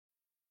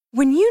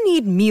When you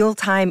need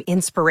mealtime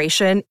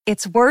inspiration,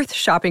 it's worth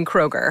shopping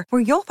Kroger,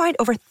 where you'll find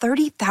over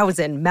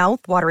 30,000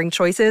 mouth-watering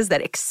choices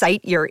that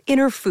excite your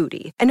inner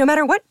foodie. And no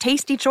matter what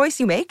tasty choice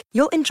you make,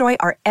 you'll enjoy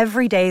our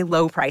everyday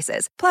low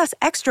prices, plus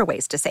extra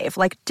ways to save,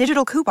 like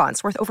digital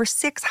coupons worth over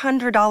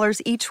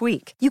 $600 each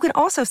week. You can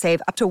also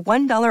save up to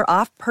 $1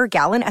 off per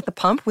gallon at the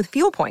pump with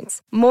fuel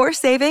points. More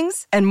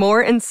savings and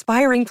more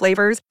inspiring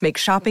flavors make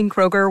shopping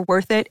Kroger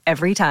worth it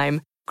every time.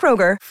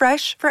 Kroger,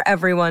 fresh for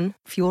everyone.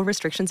 Fuel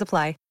restrictions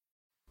apply.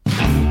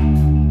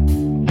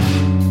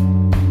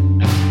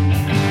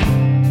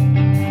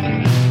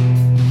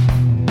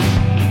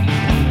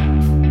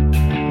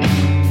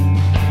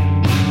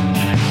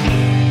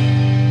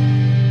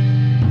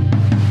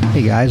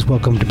 Hey guys,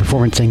 welcome to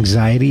Performance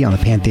Anxiety on the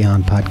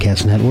Pantheon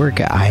Podcast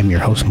Network. I am your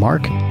host,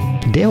 Mark.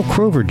 Dale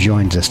Crover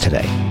joins us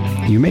today.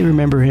 You may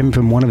remember him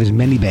from one of his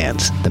many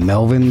bands, the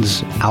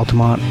Melvins,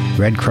 Altamont,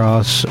 Red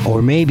Cross,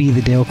 or maybe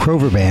the Dale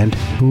Crover Band,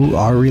 who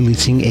are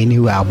releasing a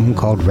new album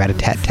called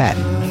Rat-a-Tat-Tat.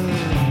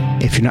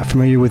 If you're not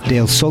familiar with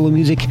Dale's solo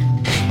music,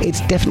 it's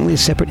definitely a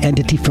separate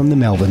entity from the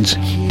Melvins.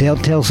 Dale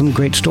tells some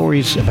great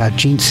stories about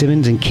Gene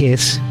Simmons and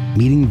Kiss,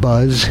 meeting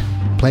Buzz,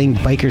 playing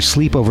biker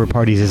sleepover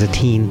parties as a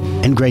teen,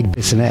 and Greg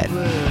Bissonette.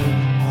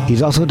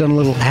 He's also done a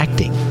little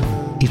acting.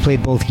 He's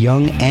played both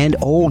young and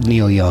old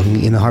Neil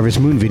Young in the Harvest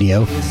Moon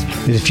video.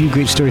 There's a few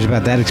great stories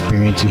about that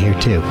experience in here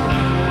too.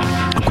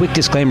 A quick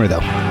disclaimer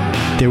though.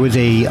 There was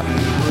a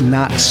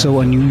not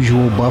so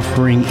unusual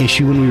buffering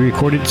issue when we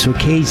recorded, so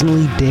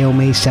occasionally Dale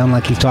may sound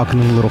like he's talking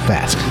a little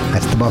fast.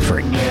 That's the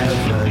buffering.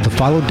 So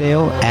follow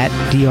Dale at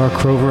Dr.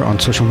 Crover on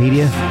social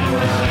media.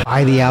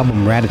 Buy the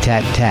album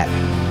Rat-a-Tat-Tat.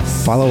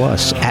 Follow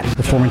us at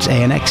Performance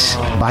ANX.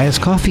 Buy us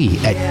coffee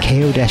at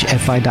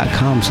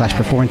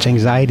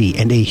ko-fi.com/performanceanxiety.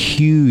 And a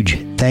huge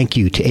thank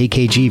you to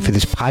AKG for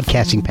this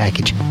podcasting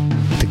package.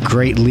 The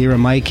great Lyra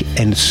mic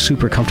and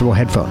super comfortable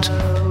headphones.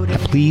 Now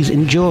please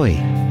enjoy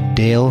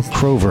Dale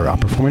Crover on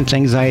Performance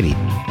Anxiety,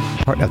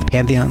 part of the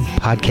Pantheon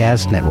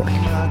Podcast Network.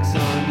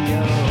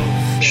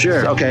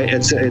 Sure. Okay.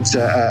 It's I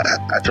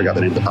forgot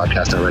the name of the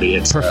podcast already.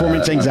 It's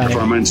Performance Anxiety.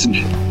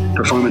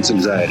 Performance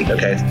Anxiety.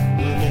 Okay.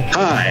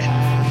 Hi.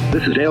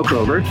 This is Dale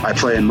Crover. I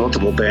play in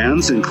multiple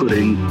bands,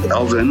 including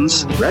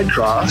Elvins, Red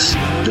Cross,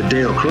 the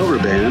Dale Crover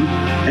Band,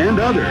 and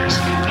others.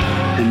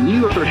 And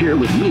you are here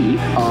with me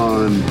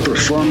on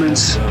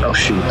Performance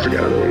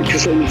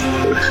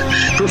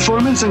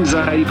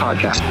Anxiety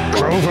Podcast.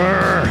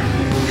 Crover!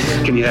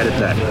 Can you edit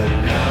that?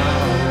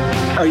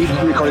 Are you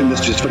recording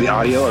this just for the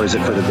audio, or is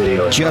it for the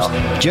video as well?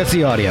 Just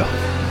the audio.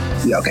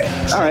 Yeah, okay.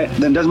 All right.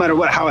 Then doesn't matter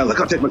how I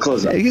look. I'll take my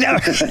clothes off.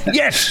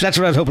 Yes, that's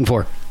what I was hoping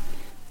for.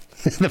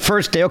 The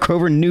first Dale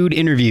Crover nude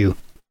interview.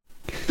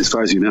 As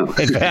far as you know.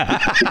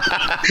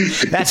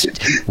 That's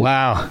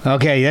wow.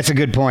 Okay, that's a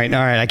good point.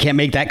 All right, I can't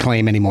make that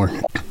claim anymore.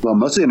 Well,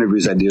 most of the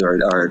interviews I do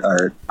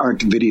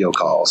aren't video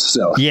calls.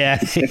 So yeah.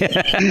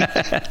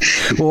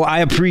 Well,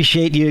 I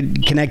appreciate you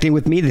connecting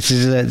with me. This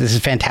is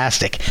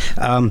fantastic.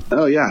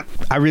 Oh yeah.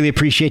 I really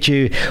appreciate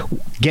you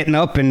getting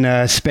up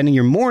and spending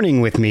your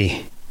morning with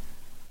me.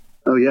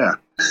 Oh yeah.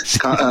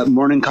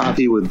 Morning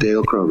coffee with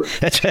Dale Crover.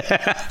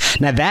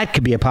 Now that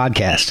could be a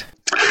podcast.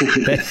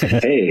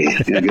 Hey,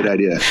 yeah, good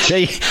idea.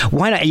 Hey,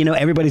 why not?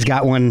 Everybody's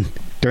got one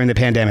during the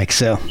pandemic,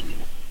 so.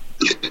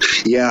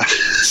 Yeah.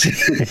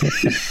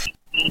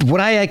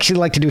 What I actually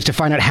like to do is to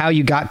find out how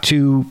you got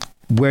to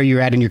where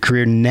you're at in your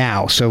career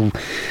now. So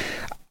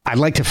I'd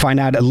like to find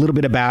out a little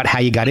bit about how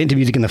you got into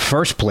music in the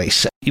first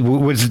place.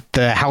 Was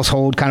the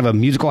household kind of a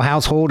musical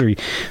household, or were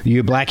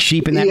you a black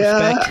sheep in that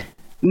respect?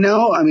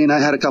 No, I mean, I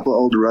had a couple of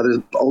older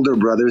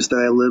brothers that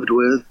I lived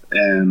with,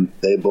 and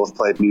they both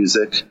played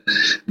music.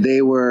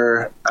 They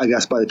were, I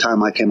guess by the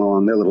time I came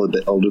along, they're a little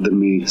bit older than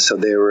me, so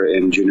they were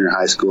in junior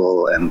high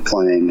school and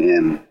playing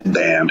in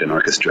band and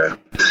orchestra.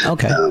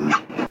 Okay.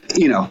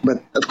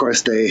 But of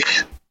course they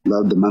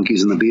loved the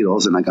Monkees and the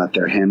Beatles, and I got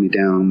their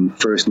hand-me-down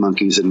first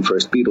Monkees and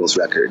first Beatles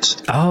records.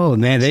 Oh,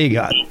 man, there you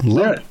go.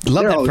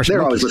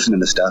 They're always listening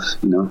to stuff,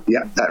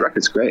 Yeah, that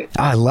record's great.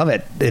 Oh, I love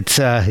it.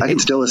 I can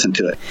still listen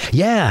to it.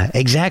 Yeah,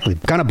 exactly.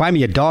 Gonna Buy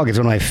Me a Dog is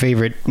one of my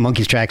favorite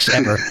Monkees tracks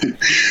ever.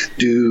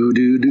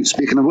 do.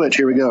 Speaking of which,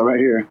 here we go, right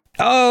here.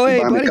 Oh, hey,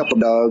 Buy me a couple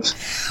dogs.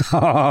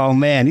 Oh,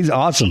 man, he's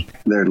awesome.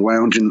 They're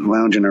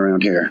lounging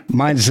around here.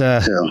 Mine's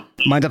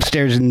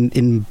upstairs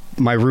in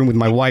my room with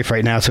my wife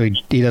right now, so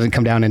he doesn't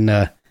come down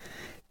and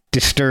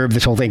disturb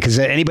this whole thing, because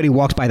anybody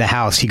walks by the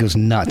house, he goes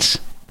nuts.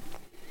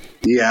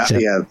 Yeah, so.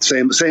 Yeah.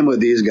 Same with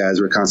these guys.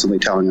 We're constantly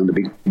telling them to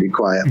be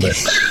quiet, but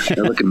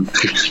they're looking.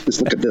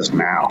 Just look at this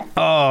now.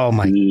 Oh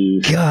my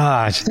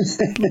gosh!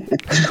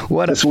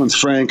 This one's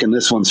Frank and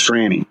this one's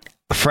Franny.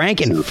 Frank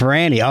and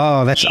Franny.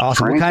 Oh, that's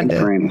awesome. What kind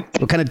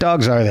of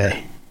dogs are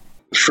they?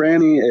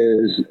 Franny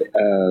is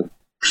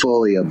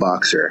fully a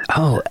boxer.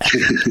 Oh,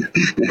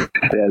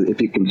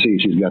 if you can see,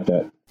 she's got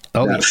that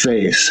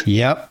face.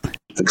 Yep.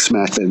 Like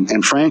smacked in.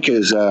 And Frank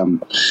is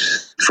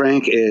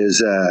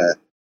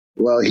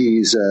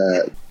he's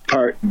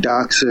part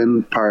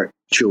Dachshund, part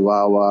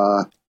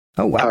Chihuahua,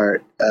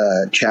 part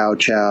Chow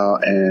Chow,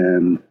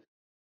 and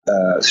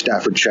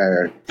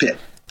Staffordshire Pit.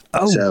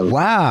 Oh,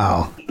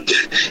 wow.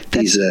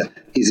 He's a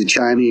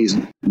Chinese,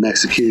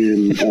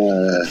 Mexican,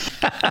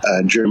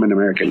 German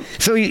American.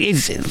 So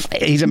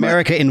he's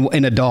America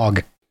in a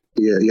dog.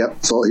 Yeah,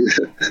 yep,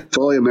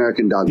 fully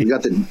American dog. We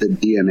got the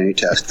DNA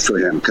test for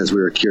him because we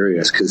were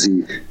curious because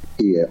he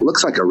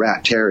looks like a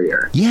rat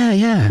terrier.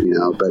 Yeah.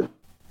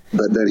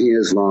 But then he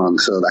is long,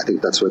 so I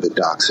think that's where the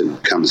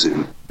dachshund comes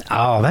in.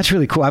 Oh, that's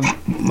really cool.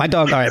 My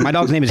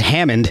dog's name is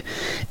Hammond,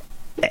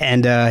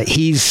 and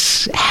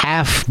he's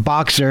half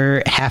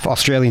boxer, half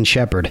Australian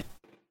Shepherd.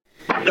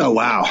 Oh,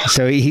 wow.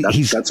 So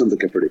that sounds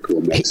like a pretty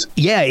cool mix.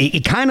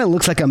 He kind of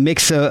looks like a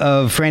mix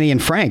of Franny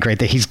and Frank right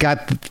there. He's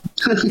got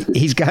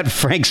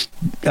Frank's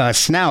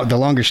snout, the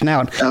longer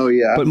snout. Oh,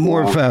 yeah. But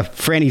more of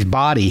Franny's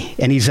body,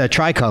 and he's a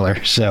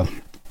tricolor. So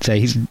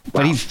he's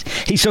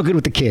so good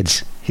with the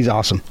kids. He's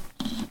awesome.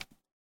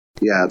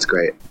 Yeah, that's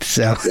great.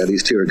 So yeah,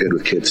 these two are good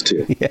with kids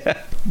too.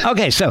 Yeah.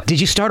 Okay, so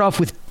did you start off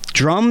with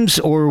drums,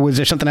 or was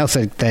there something else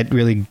that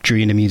really drew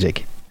you into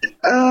music?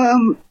 I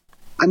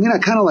mean, I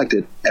kind of liked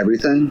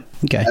everything.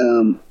 Okay.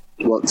 So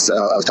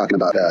I was talking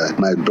about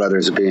my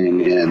brothers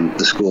being in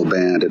the school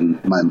band,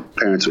 and my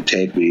parents would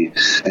take me,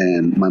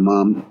 and my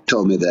mom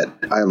told me that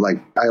I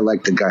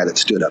liked the guy that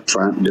stood up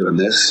front doing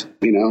this,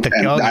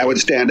 and I would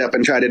stand up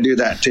and try to do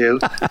that too.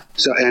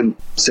 So and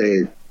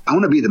say, I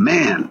want to be the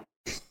man,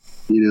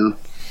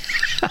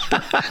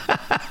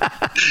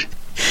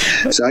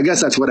 So I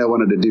guess that's what I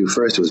wanted to do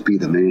first, was be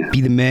the man.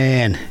 Be the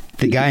man.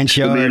 The guy in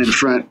charge. The man in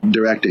front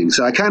directing.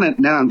 So I'm kind of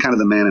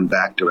the man in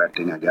back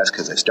directing, I guess,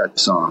 because I start the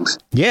songs.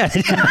 Yeah.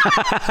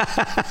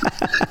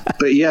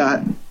 But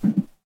yeah,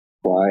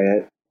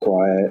 quiet.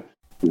 They're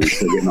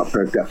getting all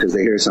perked up because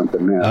they hear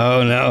something now.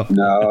 Oh, no.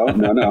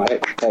 No.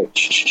 Hey,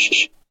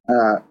 shh.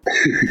 I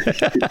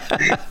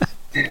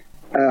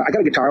got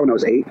a guitar when I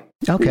was 8.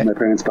 Okay. My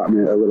parents bought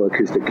me a little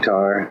acoustic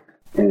guitar.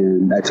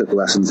 And I took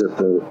lessons at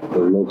the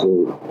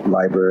local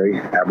library,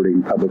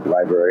 Aberdeen Public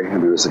Library,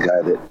 and there was a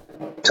guy that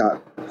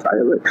taught. I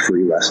had like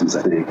free lessons,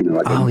 I think,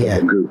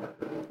 a group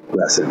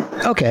lesson.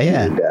 Okay,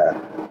 yeah. And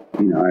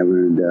I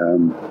learned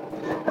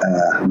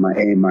my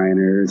A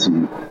minors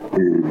and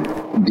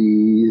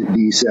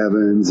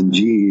D7s and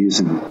Gs,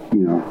 and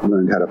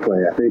learned how to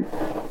play. I think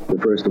the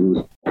first one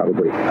was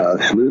probably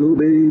 "Hush, Little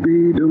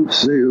Baby, Don't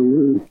Say a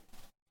Word."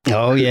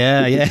 Oh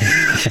yeah.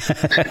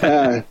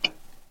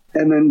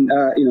 And then,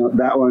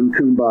 that one,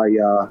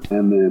 Kumbaya,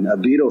 and then a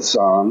Beatles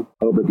song,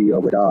 Obadi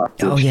Obada.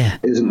 Oh, yeah.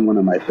 Isn't one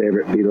of my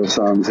favorite Beatles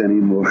songs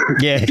anymore.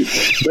 Yeah.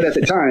 But at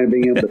the time,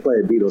 being able to play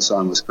a Beatles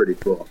song was pretty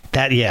cool.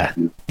 Yeah,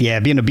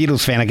 being a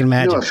Beatles fan, I can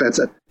imagine. No offense.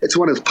 It's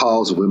one of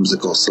Paul's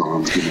whimsical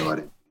songs, you know what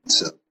I mean?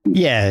 So.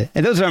 Yeah,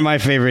 and those aren't my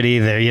favorite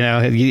either,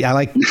 I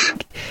like,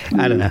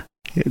 I don't know.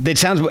 It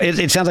sounds like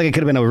it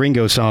could have been a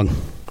Ringo song.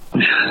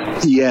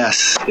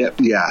 Yes.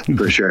 Yeah,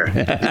 for sure.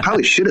 He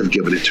probably should have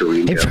given it to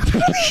Ringo.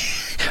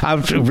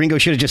 Ringo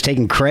should have just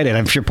taken credit.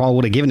 I'm sure Paul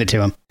would have given it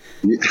to him.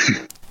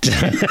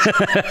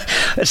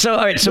 So,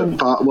 all right. So,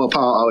 Paul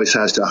always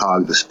has to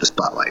hog the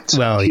spotlights.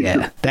 Well,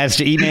 yeah. That's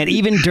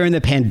even during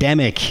the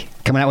pandemic,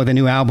 coming out with a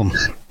new album.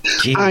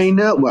 Jeez. I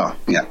know. Well,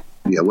 yeah.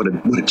 Yeah, what a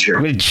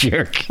jerk. What a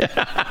jerk. This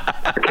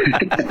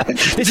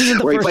isn't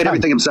the Where first he played time.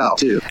 everything himself,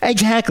 too.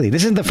 Exactly.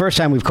 This isn't the first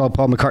time we've called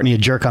Paul McCartney a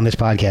jerk on this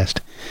podcast.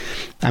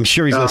 I'm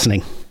sure he's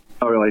listening.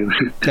 Oh, really?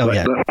 Oh,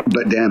 yeah.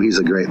 But damn, he's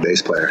a great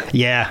bass player.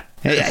 Yeah.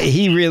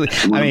 He really,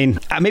 I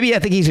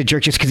think he's a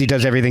jerk just because he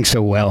does everything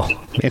so well.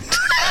 I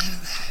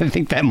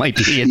think that might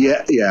be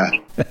it. Yeah.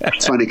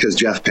 It's funny because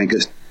Jeff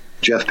Pincus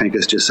just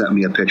sent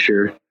me a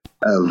picture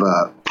of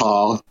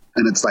Paul,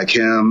 and it's like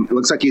him. It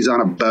looks like he's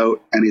on a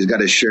boat, and he's got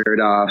his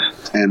shirt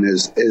off, and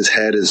his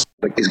head is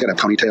like he's got a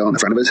ponytail in the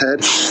front of his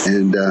head.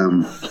 And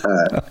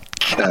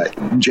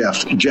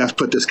Jeff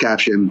put this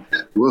caption: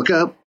 "Woke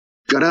up,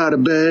 got out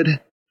of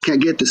bed. Can't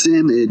get this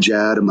image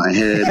out of my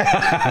head."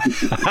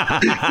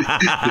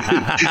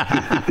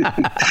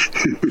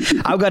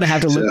 I'm going to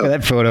have to look for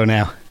that photo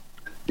now.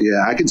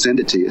 Yeah, I can send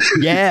it to you.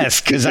 Yes,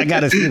 because I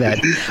got to see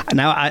that.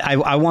 Now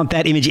I want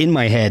that image in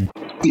my head.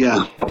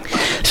 Yeah.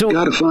 So,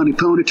 got a funny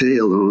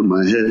ponytail on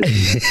my head.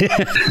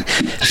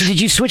 So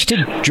did you switch to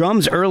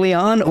drums early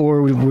on,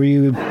 or were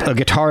you a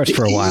guitarist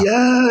for a while?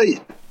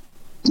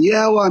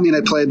 Yeah. Well, I mean,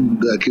 I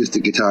played the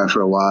acoustic guitar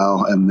for a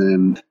while, and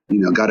then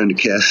got into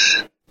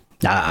Kiss.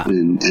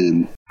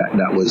 And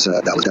that was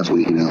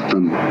definitely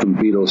from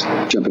Beatles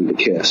jumping to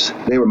Kiss.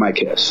 They were my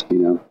Kiss,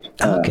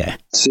 Okay.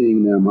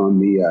 Seeing them on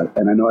the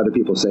and I know other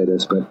people say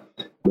this, but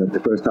the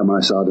first time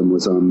I saw them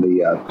was on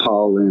the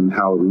Paul Lynde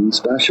Halloween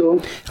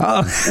special.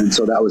 Oh. And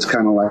so that was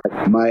kind of like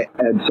my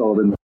Ed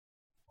Sullivan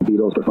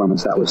Beatles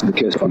performance. That was the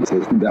Kiss performance.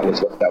 That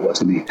was what that was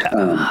to me.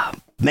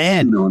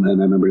 Man. And I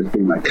remember just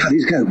being like, God,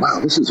 these guys, wow,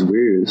 this is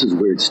weird. This is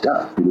weird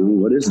stuff.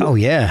 What is this? Oh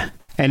yeah.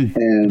 And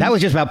that was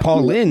just about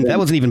Paul Lynde. That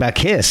wasn't even about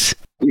Kiss.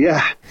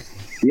 Yeah.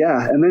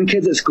 And then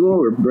kids at school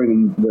were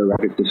bringing their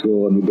records to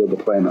school, and we'd be able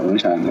to play them at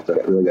lunchtime. So I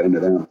really got into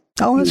them.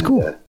 Oh, that's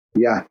cool.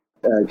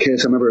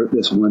 Kiss. I remember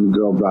this one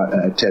girl brought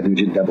Ted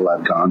Nugent Double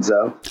Live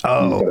Gonzo.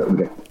 Oh.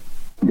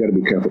 We got to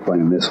be careful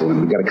playing this one.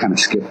 We got to kind of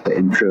skip the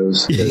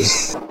intros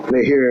because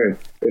they hear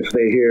if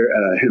they hear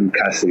him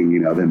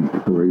cussing, then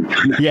we're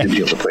not going to be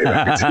able to play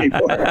records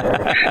anymore.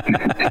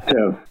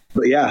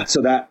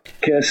 So that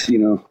Kiss,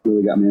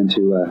 really got me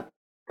into,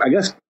 I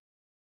guess,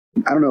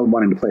 I don't know,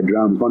 wanting to play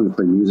drums, wanting to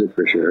play music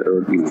for sure,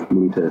 or,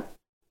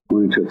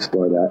 wanting to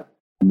explore that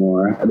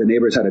more. The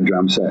neighbors had a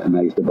drum set, and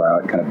I used to borrow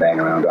it and kind of bang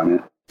around on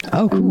it.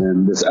 Oh, cool. And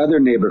then this other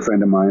neighbor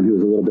friend of mine who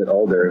was a little bit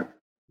older,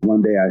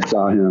 one day I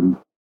saw him,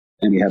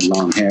 and he had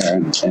long hair,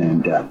 and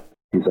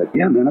he's like,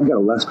 yeah, man, I've got a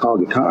Les Paul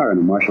guitar and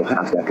a Marshall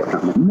half deck.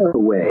 I'm like, no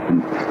way.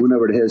 And went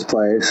over to his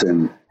place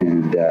and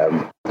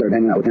started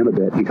hanging out with him a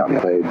bit. He taught me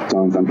to play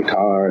songs on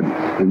guitar.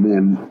 And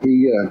then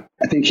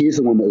I think he's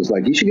the one that was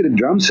like, you should get a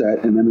drum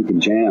set and then we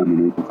can jam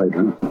and we can play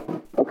drums.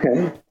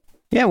 Okay.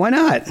 Yeah, why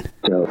not?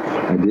 So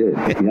I did,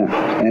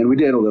 yeah. And we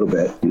did a little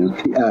bit,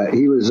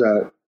 He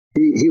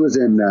was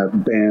in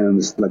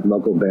bands, like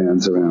local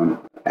bands around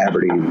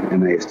Aberdeen,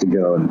 and I used to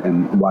go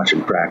and watch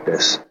him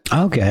practice.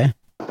 Okay.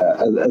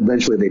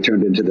 Eventually, they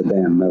turned into the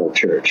band Metal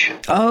Church.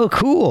 Oh,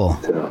 cool.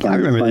 So, I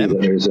remember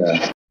them.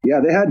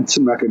 They had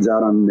some records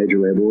out on major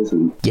labels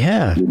and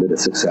a bit of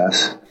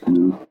success.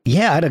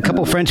 Yeah, I had a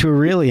couple friends who were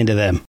really into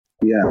them.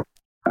 Yeah.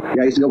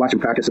 I used to go watch him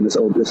practice in this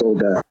old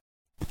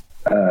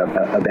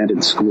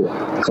abandoned school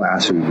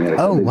classroom. We had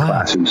a big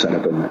classroom set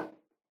up in there.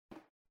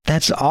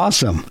 That's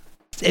awesome.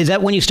 Is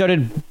that when you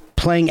started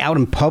playing out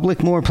in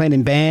public more, playing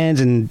in bands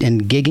and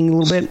gigging a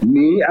little bit?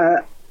 Me,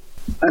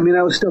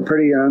 I was still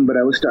pretty young, but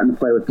I was starting to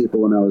play with people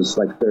when I was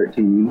like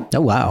 13.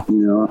 Oh, wow.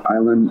 I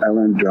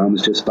learned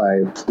drums just by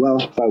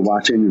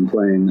watching and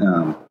playing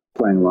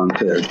along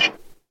to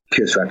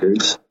Kiss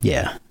records.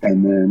 Yeah.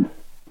 And then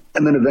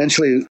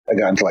eventually I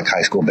got into like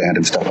high school band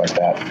and stuff like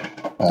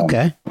that.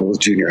 Okay. It was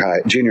junior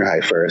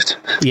high first.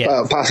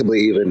 Yeah. Possibly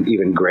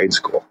even grade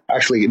school.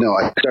 Actually,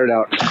 I started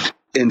out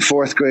in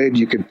fourth grade,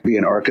 you could be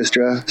in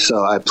orchestra.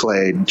 So I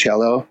played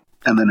cello.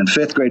 And then in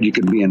fifth grade, you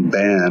could be in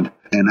band.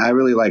 And I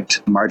really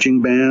liked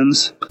marching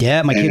bands.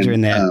 Yeah, my kids are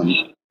in that.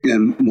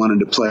 And wanted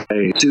to play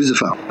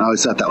sousaphone. I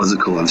always thought that was a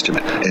cool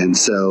instrument. And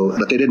so,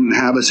 but they didn't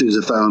have a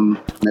sousaphone.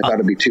 And I thought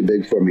it'd be too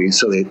big for me.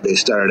 So they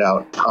started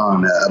out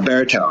on a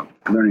baritone,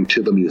 learning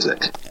tuba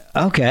music.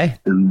 Okay.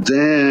 And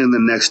then the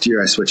next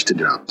year I switched to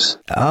drums.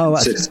 Oh,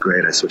 in sixth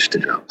grade I switched to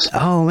drums.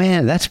 Oh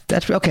man, that's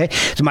okay.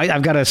 So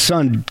I've got a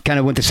son kind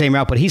of went the same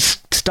route, but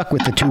he's stuck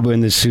with the tuba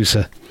and the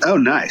sousa. Oh,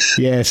 nice.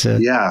 Yes.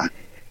 Yeah.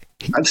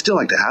 I'd still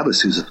like to have a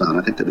sousaphone.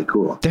 I think that'd be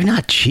cool. They're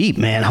not cheap,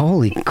 man.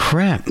 Holy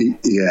crap.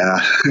 Yeah.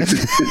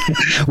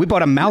 We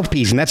bought a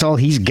mouthpiece, and that's all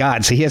he's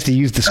got, so he has to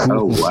use the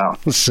school. Oh, wow.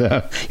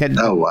 So,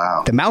 oh,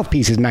 wow. The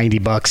mouthpiece is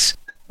 $90.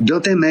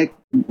 Don't they make,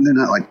 they're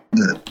not like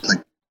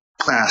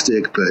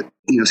plastic, but,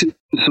 see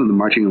some of the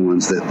marching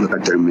ones that look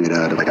like they're made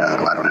out of I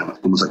don't know,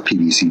 almost like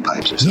PVC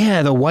pipes or something.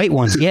 Yeah, the white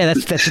ones. Yeah,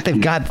 that's what they've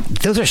got.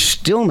 Those are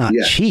still not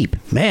cheap,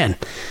 man.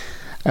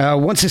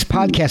 Once this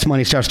podcast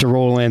money starts to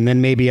roll in,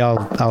 then maybe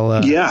I'll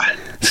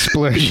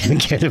splurge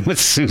and get him with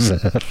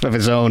Sousa of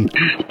his own.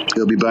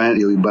 You'll be buying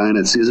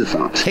a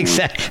sousaphone.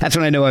 Exactly. That's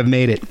when I know I've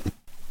made it.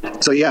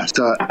 So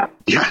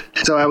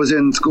So I was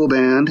in school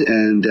band,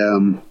 and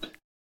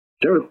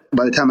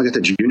by the time I got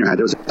to junior high,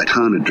 there was a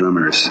ton of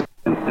drummers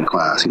in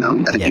class.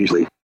 I think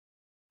usually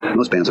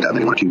most bands would have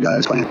maybe 1 or 2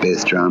 guys playing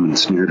bass drum and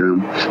snare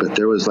drum, but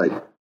there was like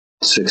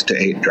 6 to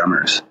 8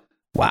 drummers.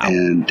 Wow.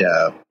 And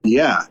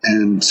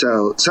and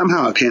so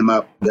somehow it came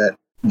up that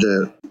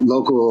the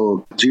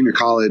local junior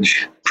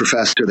college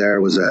professor there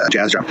was a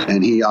jazz drummer,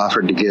 and he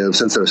offered to give,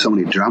 since there were so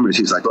many drummers,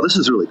 he's like, well, this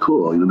is really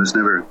cool. There's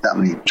never that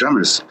many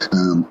drummers.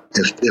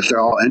 If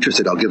they're all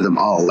interested, I'll give them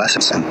all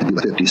lessons, and it'd be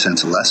like 50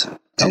 cents a lesson.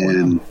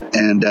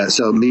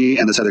 So me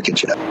and this other kid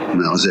showed up,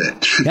 and that was it.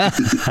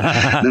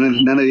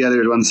 none of the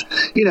other ones,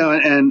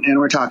 and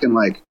we're talking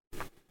like,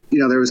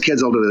 there was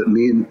kids older than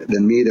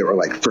me that were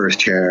like first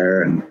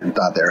chair and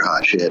thought they were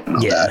hot shit and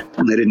all that,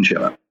 and they didn't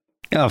show up.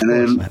 Oh, of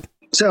course, man.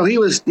 So he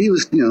was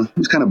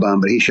kind of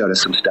bummed, but he showed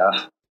us some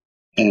stuff.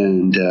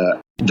 And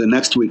the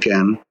next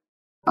weekend,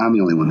 I'm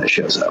the only one that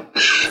shows up.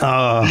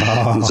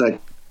 Oh.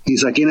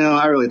 He's like,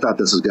 I really thought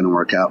this was going to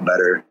work out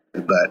better,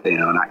 but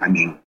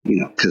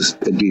because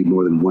it'd be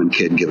more than one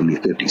kid giving me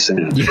 50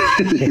 cents.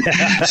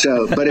 Yeah.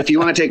 So, but if you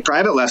want to take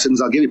private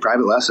lessons, I'll give you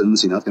private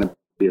lessons. It's going to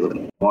be a little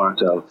bit more.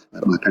 So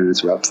my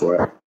parents were up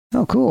for it.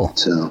 Oh, cool.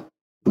 So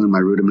learned my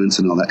rudiments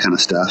and all that kind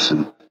of stuff.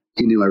 And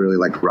he knew I really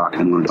liked rock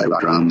and wanted to play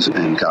rock drums,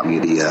 and got me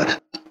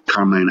the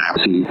Carmine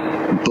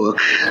Appice book,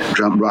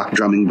 rock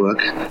drumming book.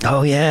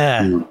 Oh,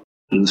 yeah.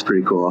 It was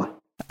pretty cool.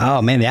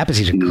 Oh, man, the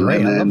Appices are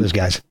great. I love those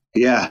guys.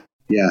 Yeah.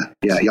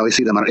 You always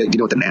see them on, you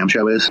know what the NAMM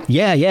show is?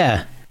 Yeah.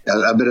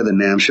 A bit of the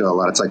NAMM show a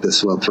lot. It's like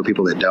this, well, for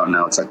people that don't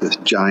know, it's like this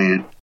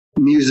giant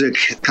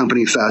music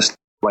company fest,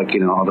 like,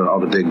 all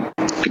the big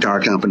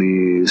guitar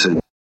companies and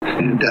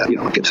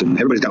Gibson,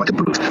 everybody's got like a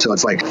booth. So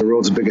it's like the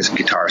world's biggest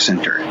guitar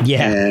center.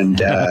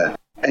 Yeah.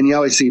 And you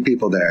always see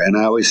people there, and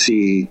I always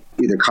see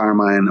either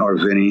Carmine or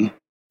Vinny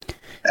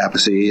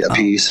Appice, a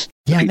piece.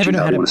 Yeah, I never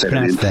know how to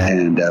pronounce that.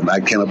 And I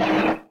came up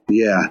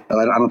Yeah,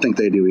 I don't think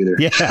they do either.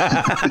 Yeah.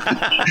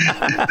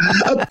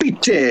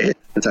 Apite.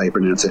 That's how you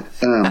pronounce it.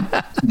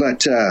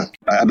 But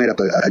I made up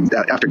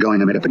after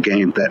going, I made up a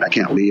game that I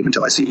can't leave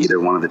until I see either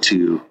one of the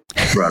two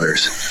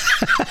brothers.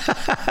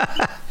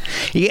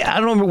 Yeah, I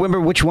don't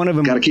remember which one of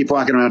them. Got to keep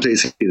walking around until you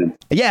see them.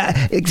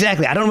 Yeah,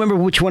 exactly. I don't remember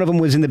which one of them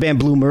was in the band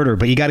Blue Murder,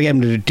 but you got to get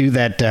them to do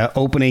that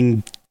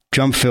opening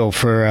drum fill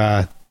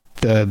for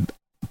the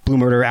Blue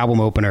Murder album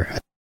opener. I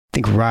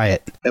think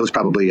Riot. It was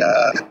probably,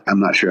 I'm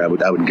not sure. I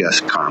would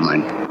guess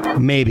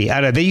Carmine. Maybe. I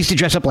don't know. They used to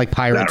dress up like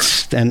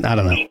pirates, and I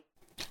don't know.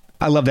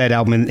 I love that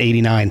album in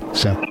 '89.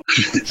 So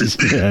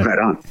right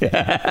on.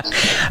 Yeah.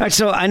 All right,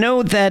 so I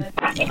know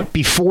that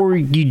before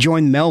you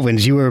joined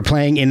Melvins, you were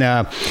playing in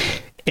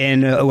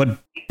what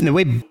the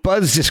way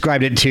Buzz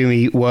described it to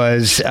me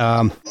was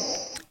an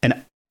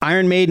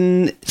Iron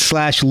Maiden /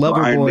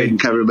 Loverboy. Iron Maiden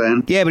cover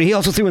band. Yeah, but he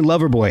also threw in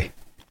Loverboy.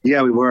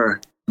 Yeah, we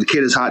were. The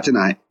Kid Is Hot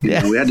Tonight.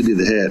 Yeah. We had to do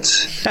the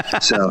hits.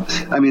 So,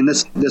 I mean,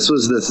 this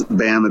was this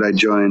band that I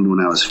joined when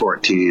I was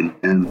 14,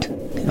 and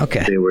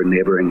they were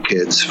neighboring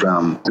kids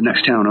from the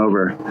next town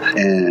over,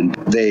 and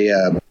they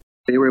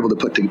were able to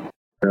put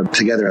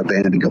together a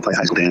band and go play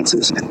high school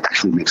dances and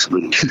actually make some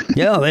money.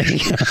 Yeah,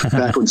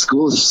 back when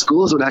schools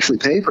would actually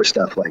pay for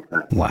stuff like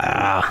that.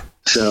 Wow.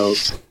 So,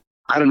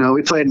 I don't know.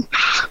 We played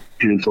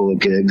handful of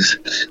gigs.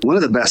 One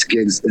of the best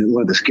gigs,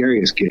 one of the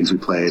scariest gigs we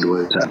played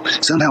was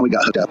somehow we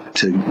got hooked up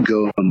to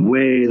go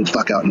way the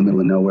fuck out in the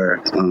middle of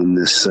nowhere on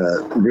this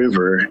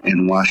river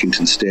in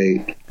Washington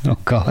State. Oh,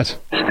 God.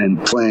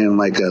 And playing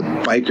like a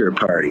biker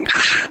party.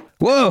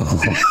 Whoa.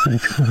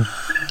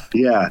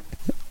 Yeah.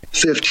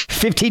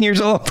 15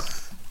 years old.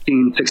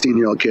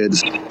 16-year-old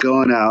kids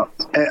going out,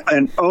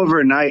 an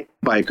overnight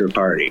biker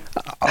party.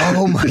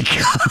 Oh, my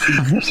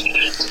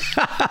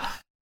God.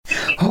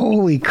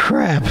 Holy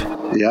crap.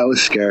 Yeah, it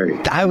was scary.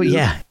 I would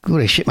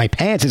have shit my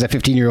pants as a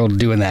 15-year-old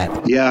doing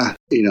that. Yeah,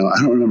 I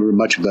don't remember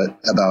much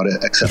about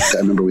it, except I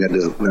remember we had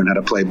to learn how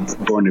to play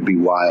Born to Be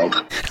Wild.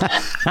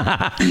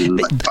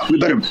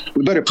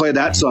 We better play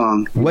that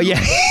song. Well,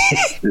 yeah.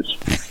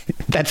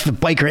 That's the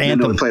biker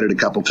anthem. We played it a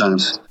couple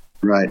times.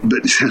 Right.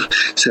 But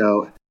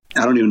so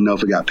I don't even know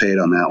if we got paid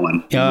on that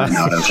one.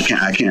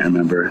 I can't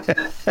remember.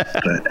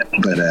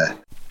 But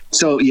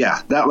so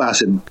yeah, that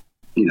lasted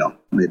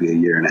maybe a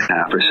year and a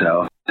half or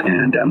so.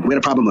 And we had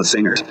a problem with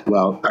singers.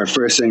 Well, our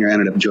first singer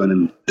ended up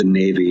joining the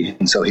Navy,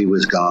 and so he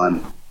was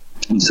gone.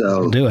 And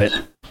so do it.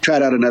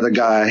 Tried out another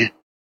guy.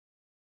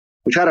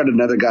 We tried out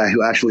another guy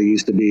who actually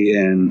used to be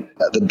in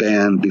the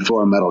band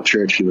before Metal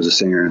Church. He was a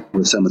singer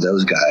with some of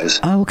those guys.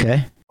 Oh,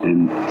 okay.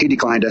 And he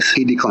declined us.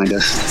 And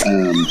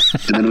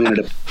then we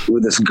ended up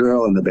with this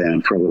girl in the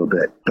band for a little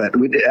bit. But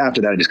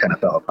after that, it just kind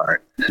of fell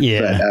apart.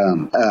 Yeah.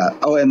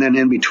 But, and then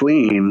in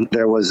between,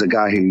 there was a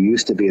guy who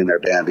used to be in their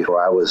band before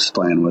I was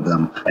playing with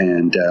them.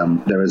 And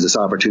there was this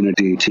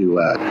opportunity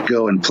to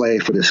go and play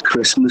for this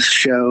Christmas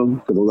show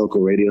for the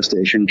local radio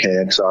station,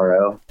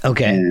 KXRO.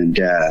 Okay. And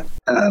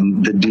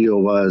the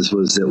deal was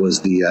it was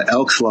the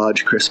Elks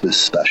Lodge Christmas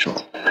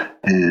special.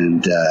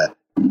 And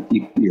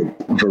your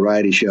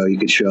variety show, you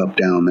could show up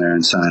down there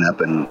and sign up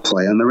and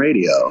play on the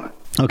radio.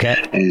 Okay.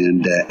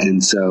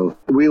 And so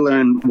we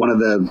learned one of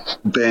the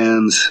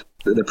bands,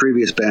 the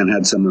previous band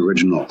had some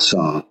original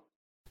song,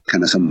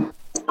 kind of some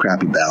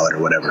crappy ballad or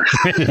whatever.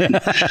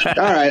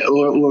 All right,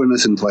 we'll learn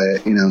this and play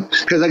it,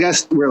 because I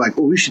guess we're like,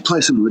 well, we should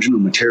play some original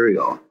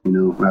material,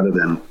 rather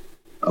than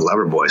a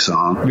Loverboy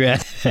song.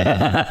 Yeah.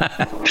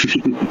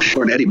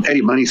 Or an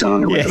Eddie Money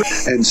song or whatever.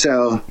 Yeah. And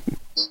so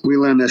we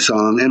learned this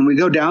song, and we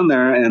go down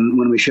there, and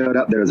when we showed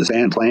up, there was this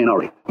band playing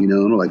already, and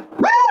we're like,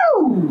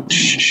 woo!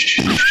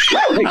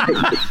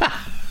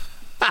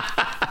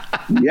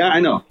 Yeah, I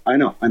know.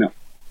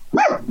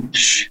 Woo!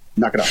 Shh,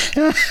 knock it off.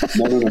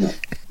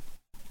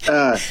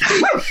 No.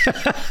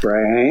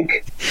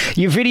 Frank.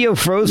 Your video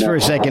froze for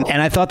a second,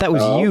 and I thought that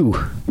was you.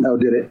 Oh,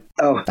 did it?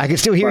 Oh, I can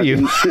still hear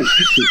you.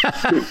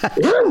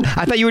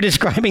 I thought you were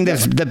describing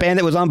the band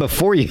that was on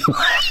before you.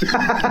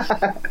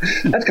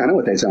 That's kind of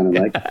what they sounded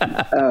like.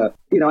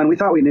 And we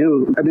thought we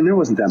knew. I mean, there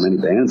wasn't that many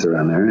bands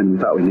around there, and we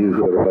thought we knew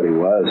who everybody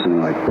was. And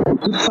we're like,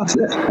 who the fuck's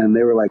this? And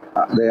they were like,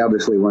 they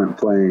obviously weren't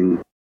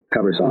playing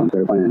cover songs. They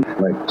were playing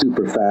like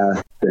super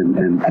fast,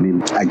 and I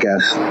mean, I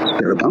guess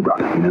they were punk rock.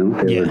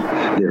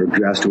 They were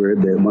dressed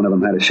weird. One of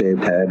them had a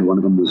shaved head. One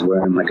of them was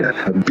wearing like a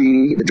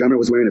beanie. The drummer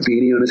was wearing a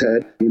beanie on his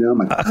head. I'm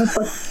like,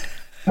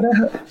 what the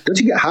hell? Don't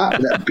you get hot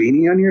with that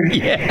beanie on your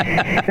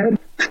head?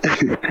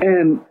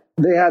 And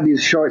they had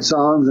these short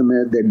songs,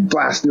 and they'd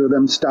blast through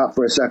them, stop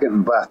for a second,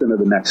 and blast into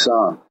the next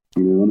song.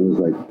 And it was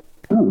like,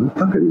 oh, who the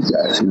fuck are these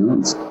guys?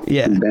 It's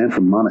a band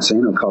from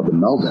Montesano called the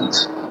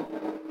Melvins.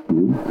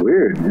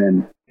 Weird.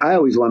 And I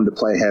always wanted to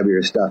play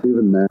heavier stuff.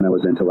 Even then, I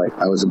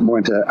was more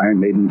into Iron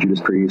Maiden, Judas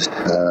Priest,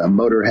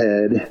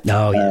 Motorhead.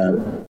 Oh, yeah.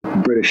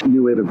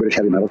 New wave of British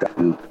heavy metal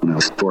when I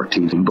was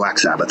 14. And Black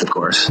Sabbath, of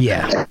course.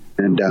 Yeah.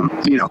 And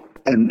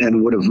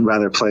and would have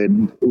rather played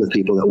with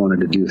people that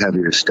wanted to do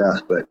heavier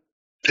stuff, but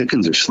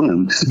pickings are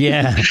slim.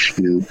 Yeah.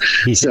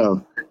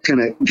 So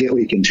kind of get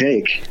what you can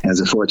take as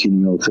a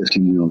 14-year-old,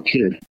 15-year-old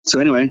kid. So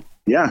anyway,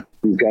 yeah,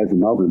 these guys in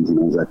Melvin's. And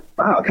I was like,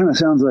 wow, it kind of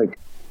sounds like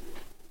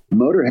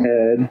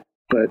Motorhead,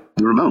 but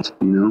the Ramones,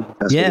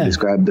 That's what they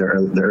described their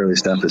early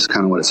stuff is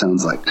kind of what it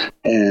sounds like.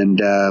 And,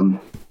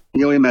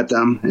 we met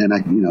them, and I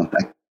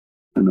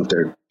don't know if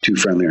they're too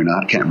friendly or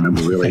not. Can't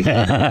remember really.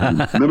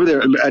 But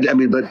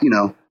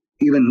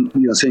even,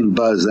 seeing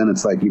Buzz, then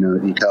it's like,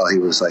 you tell he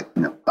was like,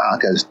 wow,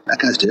 that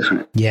guy's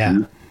different. Yeah.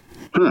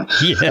 Huh.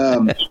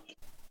 Yeah.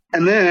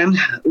 And then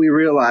we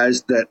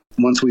realized that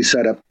once we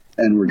set up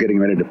and were getting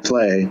ready to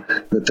play,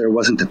 that there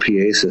wasn't a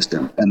PA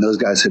system. And those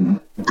guys had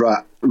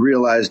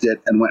realized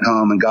it and went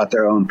home and got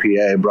their own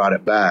PA, brought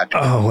it back.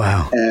 Oh,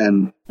 wow.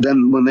 And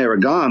then when they were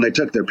gone, they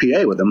took their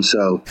PA with them.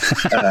 So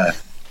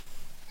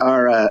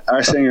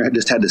our singer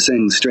just had to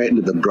sing straight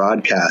into the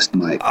broadcast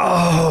mic.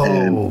 Oh,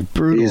 and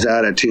brutal. He's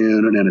out of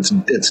tune, and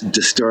it's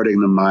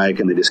distorting the mic,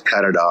 and they just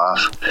cut it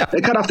off.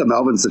 They cut off the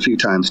Melvins a few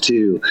times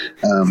too.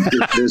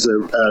 There's a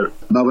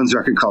Melvins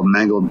record called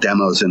Mangled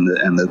Demos, and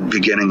the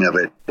beginning of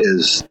it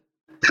is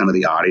kind of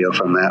the audio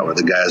from that, where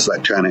the guy's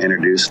like trying to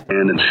introduce the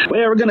band, and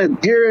we're gonna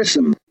hear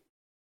some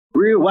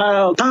real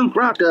wild punk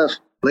rock stuff,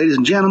 ladies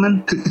and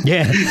gentlemen.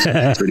 Yeah.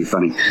 It's pretty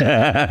funny.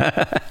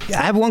 I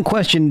have one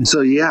question.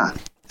 So yeah.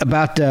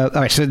 About all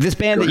right, so this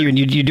band that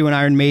you're doing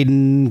Iron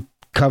Maiden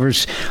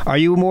covers, are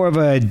you more of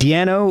a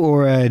Di'Anno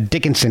or a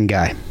Dickinson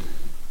guy?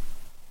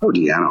 Oh,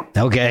 Di'Anno.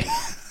 Okay.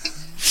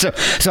 So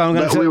I'm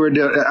gonna. But we were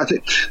doing.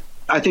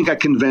 I think I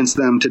convinced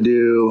them to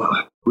do.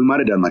 We might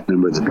have done like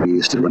Number of the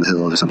Beast or Run the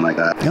Hills or something like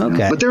that.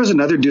 Okay. But there was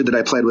another dude that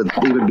I played with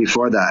even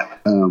before that.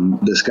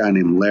 This guy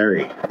named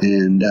Larry,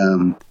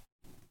 and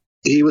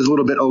he was a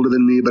little bit older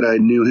than me, but I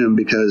knew him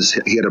because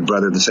he had a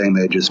brother the same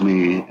age as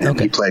me, and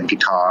he played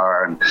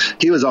guitar, and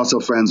he was also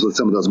friends with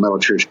some of those Metal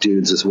Church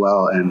dudes as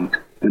well, and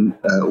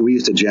we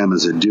used to jam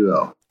as a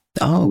duo.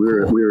 Oh, we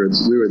were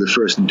the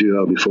first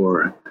duo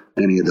before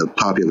any of the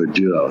popular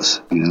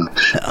duos.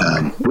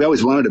 We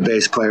always wanted a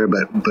bass player,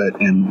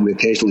 and we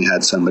occasionally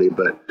had somebody,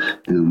 but.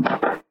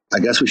 I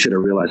guess we should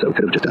have realized that we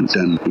could have just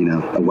done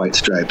a White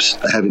Stripes,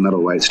 a heavy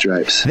metal White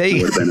Stripes.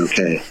 It would have been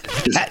okay.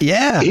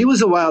 Yeah, he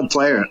was a wild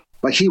player.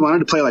 Like, he wanted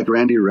to play like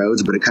Randy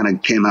Rhoads, but it kind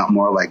of came out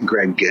more like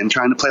Greg Ginn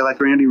trying to play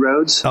like Randy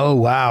Rhoads. Oh,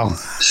 wow.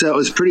 So it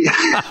was pretty, so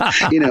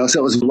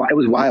it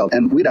was wild.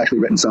 And we'd actually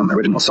written some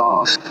original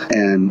songs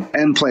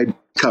and played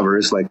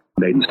covers like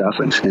Maiden stuff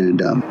and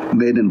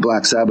Maiden and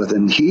Black Sabbath.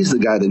 And he's the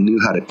guy that knew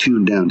how to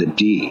tune down to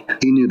D.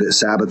 He knew that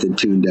Sabbath had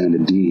tuned down to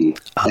D.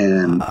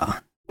 And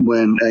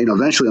when,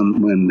 eventually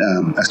when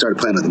I started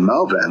playing with the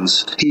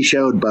Melvins, he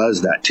showed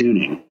Buzz that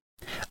tuning.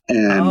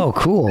 And, oh,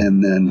 cool.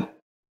 And then,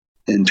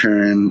 in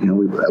turn,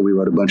 we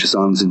wrote a bunch of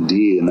songs in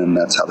D, and then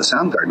that's how the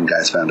Soundgarden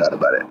guys found out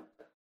about it.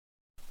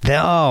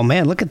 Oh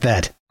man, look at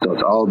that! So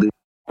it's all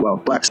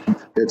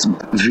it's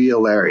via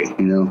Larry,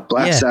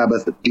 Black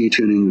Sabbath D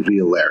tuning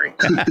via Larry.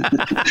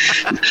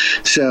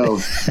 So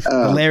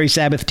Larry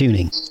Sabbath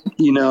tuning,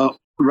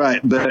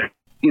 right? But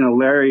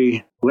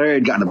Larry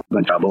had gotten a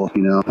bunch of trouble,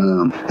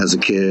 as a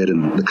kid,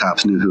 and the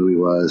cops knew who he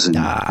was,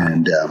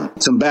 and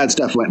some bad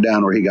stuff went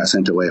down where he got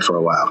sent away for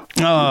a while.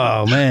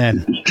 Oh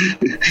man!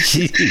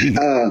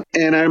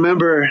 And I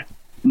remember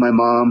my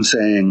mom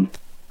saying,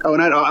 "Oh,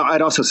 and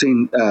I'd also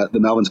seen the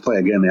Melvins play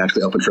again. They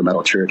actually opened for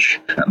Metal Church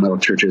at Metal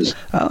Church's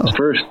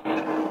first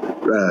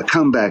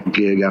comeback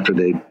gig after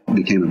they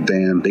became a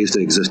band. They used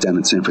to exist down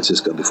in San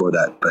Francisco before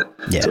that, but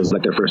so it was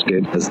like their first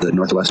gig as the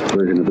Northwest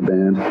version of the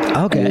band.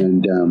 Okay.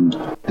 And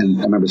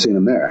I remember seeing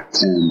them there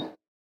and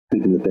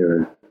thinking that they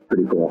were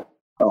pretty cool.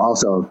 Oh,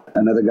 also,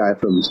 another guy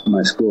from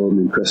my school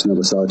named Chris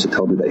Novoselic had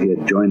told me that he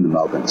had joined the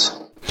Melvins.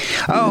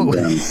 Oh,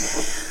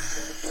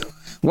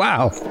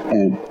 wow.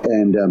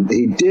 And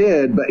he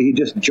did, but he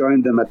just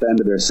joined them at the end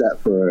of their set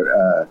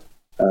for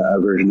a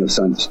version of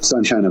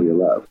Sunshine of Your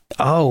Love.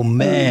 Oh,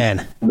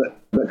 man.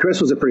 But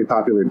Chris was a pretty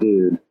popular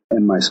dude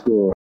in my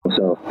school.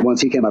 So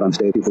once he came out on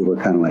stage, people were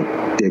kind of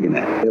like digging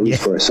it, at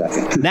least for a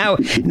second. Now,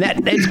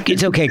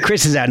 it's okay.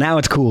 Chris is out. Now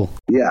it's cool.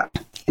 Yeah.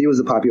 He was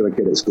a popular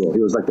kid at school. He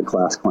was like the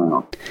class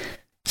clown.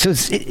 So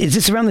is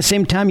this around the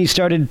same time you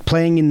started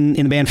playing in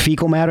the band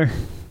Fecal Matter?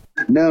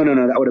 No.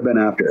 That would have been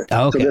after.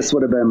 Oh, okay. So this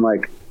would have been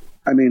like,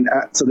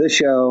 so this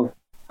show,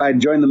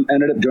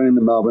 ended up joining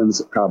the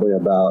Melvins probably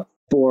about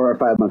 4 or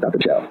 5 months after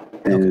the show.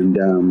 And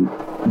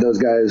those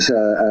guys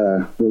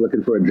were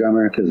looking for a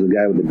drummer because the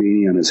guy with the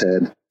beanie on his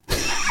head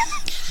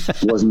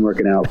wasn't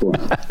working out for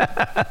him.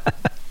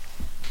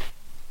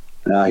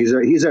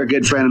 He's our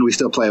good friend, and we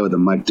still play with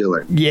him, Mike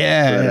Dillard.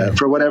 Yeah. But,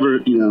 for whatever,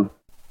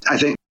 I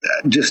think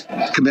just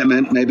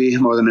commitment, maybe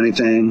more than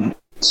anything.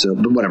 So,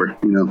 but whatever,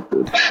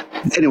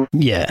 Anyway.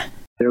 Yeah.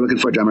 They were looking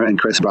for a drummer, and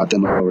Chris brought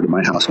them over to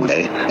my house one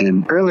day.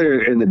 And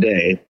earlier in the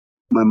day,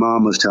 my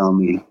mom was telling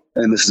me,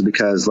 and this is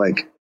because,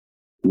 like,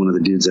 one of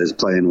the dudes I was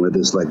playing with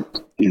is, like,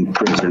 in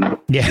prison.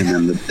 Yeah. And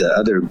then the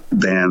other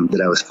band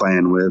that I was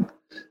playing with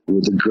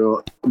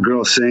the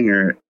girl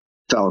singer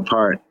fell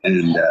apart.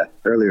 And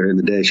earlier in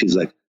the day, she's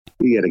like,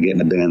 "You got to get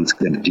in a band that's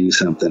going to do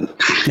something."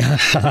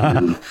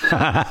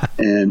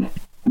 And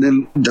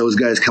then those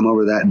guys come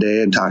over that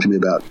day and talk to me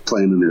about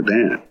playing in their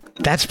band.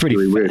 That's pretty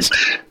really weird.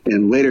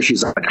 And later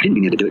she's like, I didn't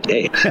mean to do it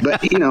today.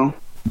 But,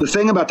 the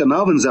thing about the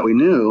Melvins that we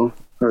knew,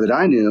 or that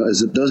I knew, is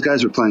that those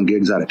guys were playing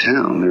gigs out of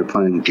town. They were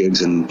playing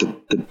gigs in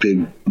the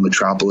big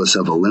metropolis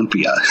of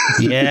Olympia.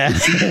 Yeah.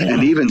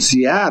 And even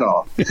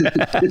Seattle.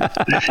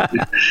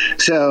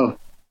 So,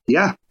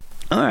 yeah.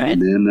 All right.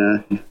 And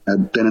then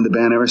I've been in the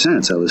band ever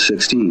since. I was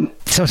 16.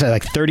 So is that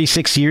like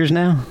 36 years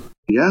now?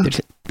 Yeah.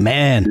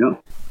 Man.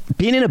 Yep.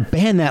 Being in a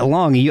band that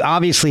long, you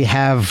obviously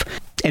have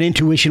an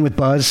intuition with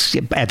Buzz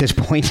at this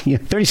point.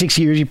 36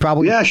 years, you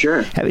probably... Yeah,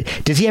 sure.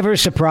 Does he ever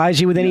surprise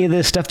you with any of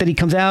the stuff that he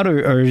comes out,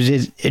 or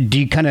do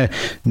you kind of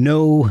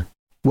know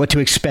what to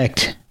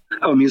expect?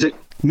 Oh, music?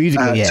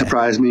 Musically, yeah.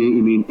 Surprise me?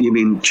 You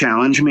mean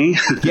challenge me?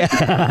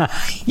 Yeah.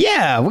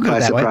 Yeah, we'll go By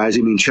that surprise, way.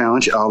 you mean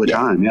challenge all the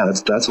time. Yeah,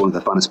 that's one of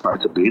the funnest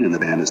parts of being in the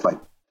band is like,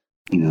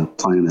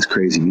 playing this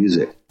crazy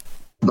music.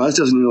 Buzz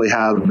doesn't really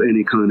have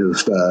any kind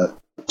of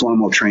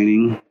formal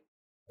training.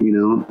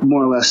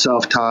 More or less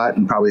self-taught,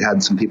 and probably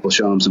had some people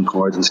show him some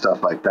chords and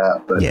stuff like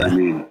that. But yeah. I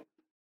mean,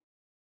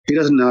 he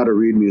doesn't know how to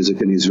read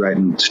music, and he's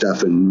writing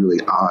stuff in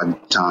really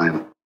odd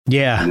time.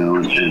 Yeah.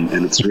 And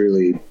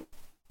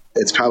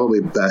it's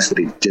probably best that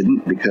he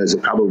didn't, because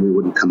it probably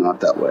wouldn't come out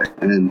that way.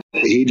 And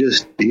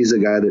he's a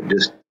guy that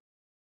just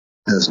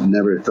has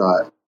never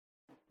thought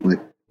like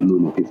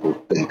normal people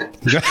think.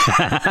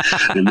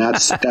 And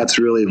that's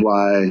really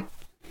why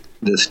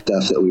the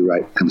stuff that we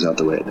write comes out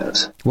the way it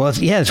does. Well,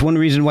 it's one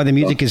reason why the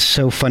music is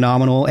so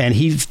phenomenal, and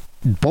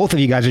both of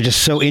you guys are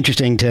just so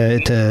interesting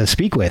to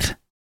speak with.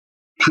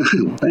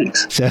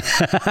 Thanks. So,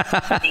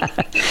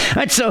 all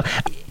right, so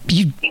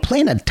you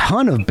play in a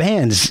ton of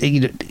bands,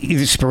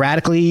 either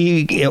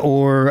sporadically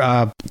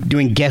or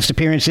doing guest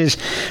appearances.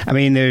 I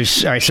mean, there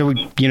was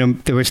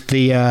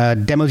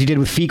the demos you did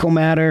with Fecal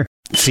Matter.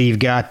 So you've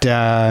got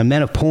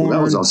Men of Porn. Well,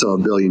 that was also a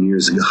billion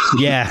years ago.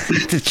 Yeah.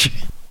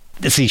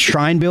 Let's see,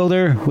 Shrine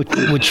Builder,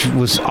 which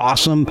was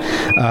awesome.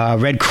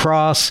 Red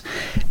Cross.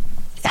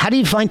 How do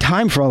you find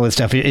time for all this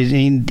stuff? I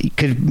mean,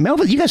 because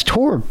Melvin, you guys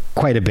tour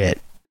quite a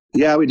bit.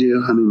 Yeah, we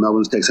do. I mean,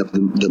 Melvin's takes up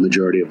the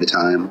majority of the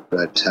time,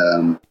 but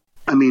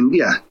I mean,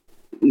 yeah,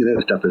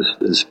 that stuff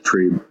is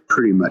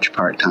pretty much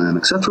part time,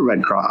 except for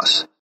Red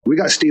Cross. We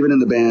got Steven in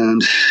the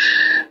band.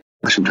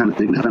 Gosh, I'm trying to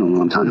think. It's been a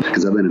long time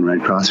because I've been in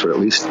Red Cross for at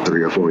least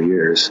 3 or 4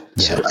 years.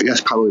 Yeah. So I guess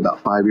probably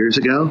about 5 years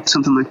ago,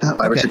 something like that.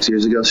 5 or 6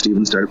 years ago,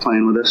 Steven started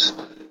playing with us.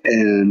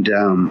 And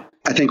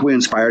I think we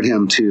inspired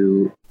him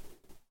to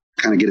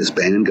kind of get his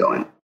band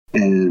going.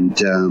 And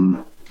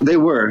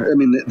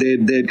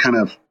they'd kind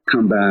of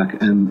come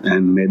back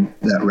and made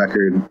that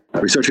record,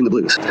 Researching the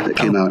Blues, that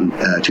came out in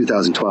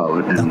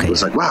 2012. And it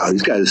was like, wow,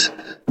 these guys,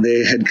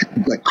 they had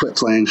like quit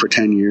playing for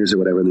 10 years or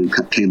whatever, and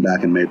then came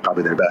back and made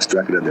probably their best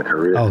record of their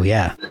career. Oh,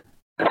 yeah.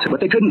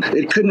 But they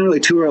couldn't really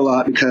tour a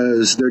lot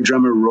because their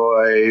drummer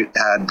Roy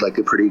had like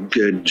a pretty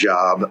good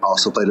job,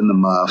 also played in the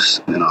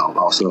Muffs, and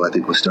also I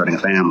think was starting a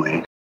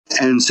family.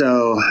 And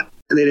so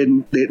they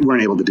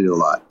weren't able to do a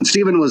lot. And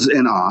Steven was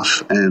in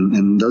off,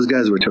 and those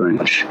guys were touring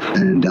much.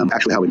 And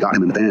actually how we got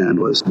him in the band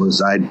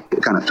was I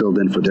kind of filled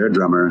in for their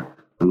drummer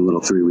on a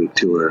little 3-week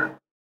tour.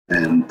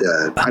 And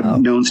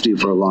I've known Steve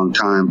for a long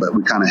time, but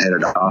we kind of hit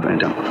it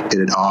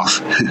off.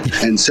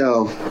 And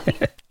so,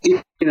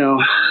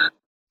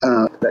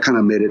 that kind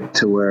of made it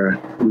to where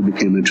we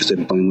became interested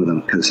in playing with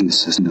him because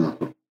he's just, I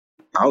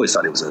always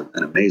thought he was an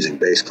amazing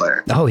bass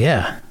player. Oh,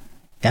 yeah,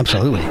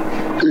 absolutely.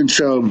 And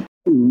so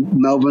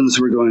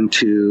Melvins were going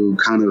to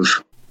kind of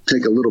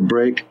take a little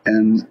break,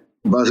 and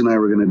Buzz and I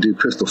were going to do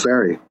Crystal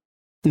Fairy.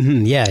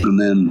 Mm-hmm, yeah.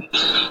 And then,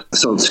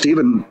 so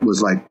Steven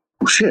was like,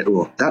 well, shit,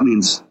 well, that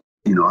means,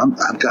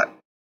 I've got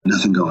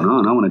nothing going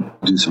on. I want to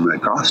do some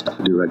Red Cross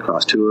stuff, do Red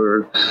Cross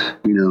tour,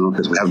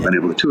 because we haven't been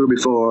able to tour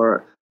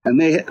before. And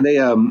they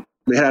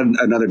had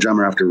another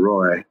drummer after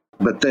Roy,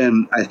 but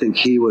then I think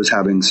he was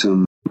having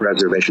some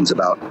reservations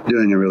about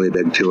doing a really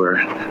big tour,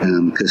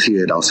 because he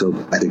had also,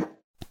 I think,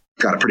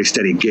 got a pretty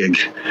steady gig,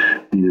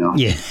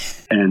 Yeah.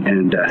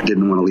 And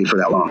didn't want to leave for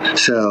that long.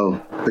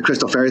 So the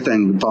Crystal Fairy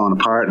thing falling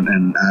apart,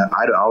 and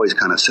I'd always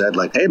kind of said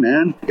like, hey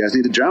man, you guys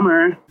need a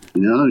drummer,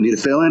 you need to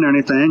fill in or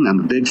anything.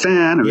 I'm a big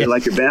fan. I really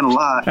like your band a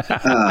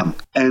lot.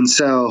 And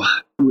so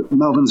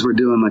Melvins were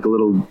doing like a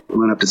little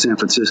run up to San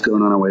Francisco,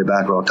 and on our way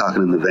back, we're all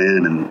talking in the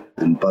van,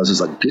 and Buzz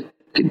was like,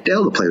 get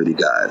Dale to play with you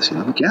guys.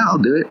 Like, yeah, I'll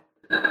do it.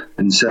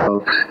 And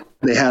so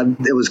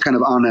it was kind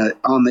of on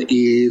the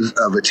eve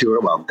of a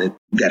tour. Well, they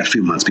got a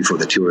few months before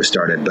the tour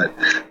started, but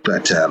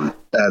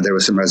there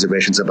was some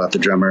reservations about the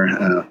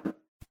drummer.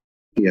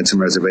 He had some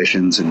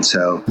reservations, and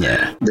so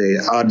they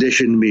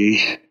auditioned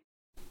me,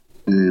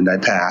 and I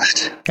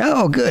passed.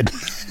 Oh, good.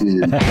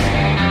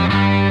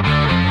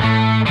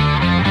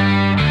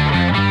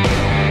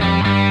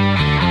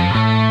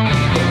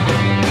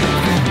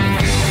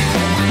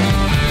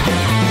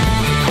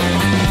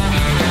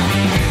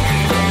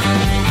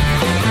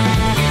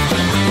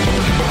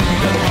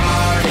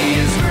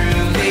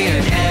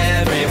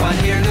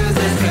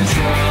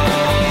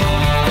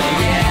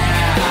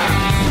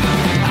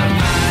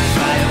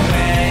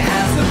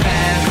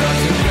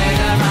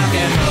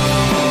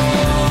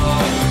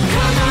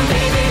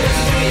 Baby,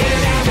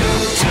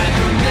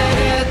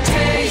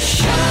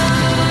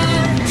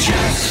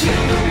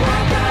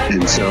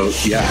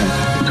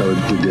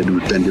 we've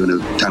been doing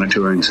a ton of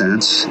touring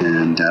since,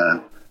 and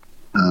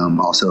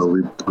also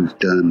we've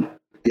done.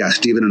 Yeah,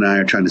 Steven and I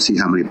are trying to see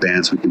how many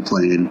bands we can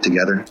play in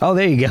together. Oh,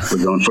 there you go.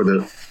 We're going for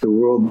the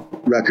world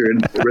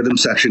record, rhythm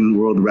section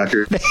world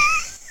record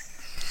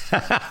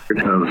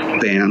of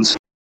bands.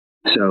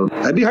 So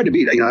that'd be hard to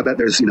beat. I bet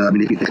there's, if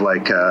you think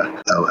like,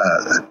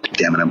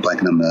 damn it, I'm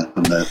blanking on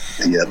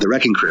the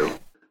Wrecking Crew.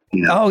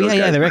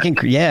 The Wrecking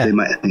Crew. Yeah, they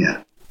might.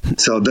 Yeah.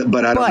 So,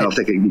 but I don't know if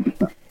they can.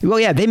 Well,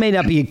 yeah, they may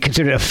not be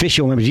considered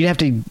official members. You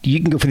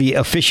can go for the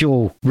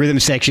official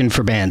rhythm section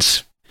for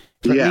bands.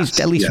 For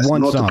at least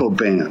one multiple song.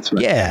 Bands.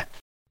 Right? Yeah.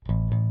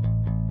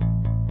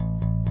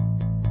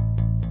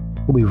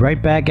 We'll be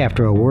right back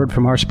after a word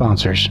from our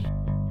sponsors.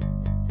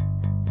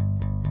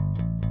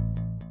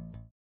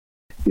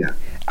 Yeah.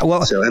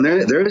 Well, and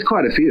there is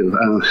quite a few.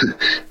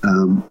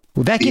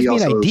 Well, that gives me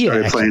an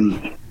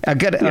idea. I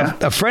got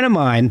a friend of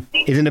mine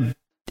is in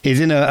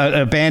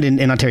a band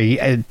in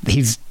Ontario.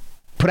 He's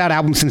put out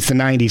albums since the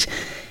 90s.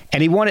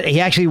 And he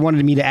actually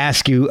wanted me to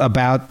ask you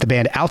about the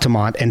band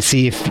Altamont and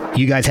see if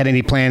you guys had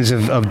any plans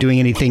of doing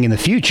anything in the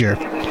future.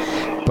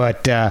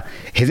 But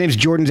his name's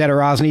Jordan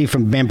Zadarozny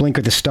from band Blink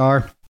with the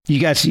Star. You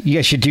guys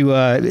should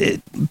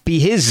be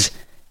his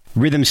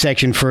rhythm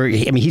section for.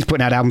 I mean, he's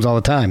putting out albums all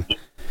the time.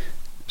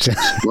 So,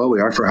 well, we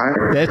are for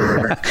hire.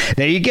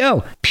 There you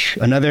go.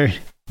 Another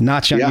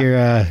notch on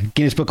your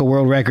Guinness Book of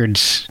World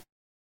Records.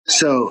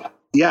 So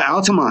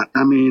Altamont.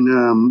 I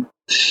mean.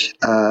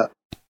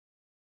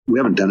 We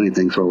haven't done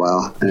anything for a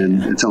while,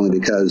 and it's only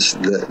because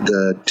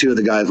the two of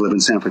the guys live in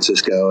San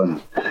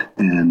Francisco,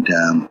 and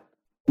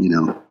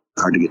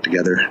hard to get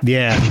together.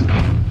 Yeah.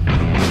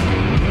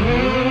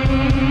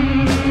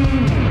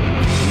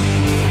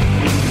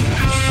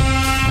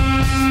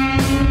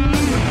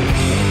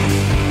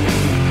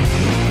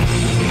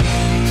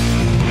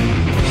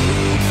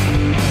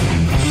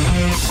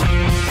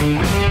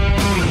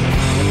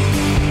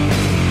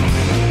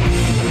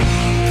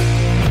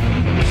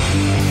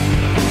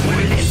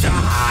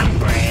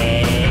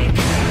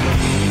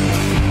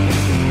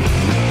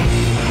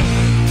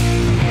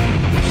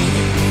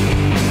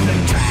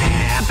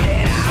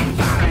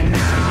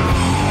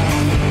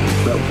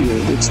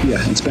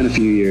 It's been a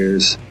few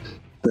years,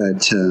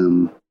 but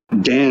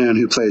Dan,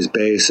 who plays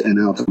bass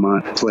in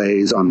Altamont,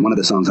 plays on one of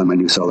the songs on my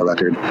new solo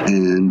record,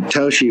 and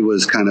Toshi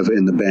was kind of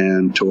in the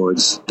band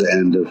towards the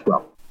end of,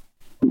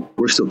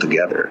 we're still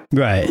together.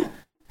 Right.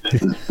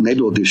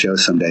 Maybe we'll do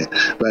shows someday,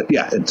 but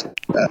yeah, it's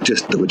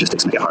just the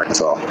logistics make it hard,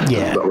 that's all.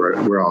 Yeah. But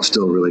we're all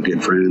still really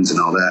good friends and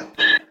all that.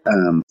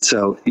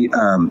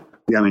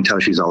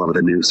 Toshi's all over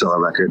the new solo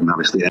record and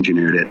obviously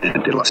engineered it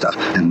and did a lot of stuff.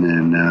 And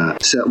then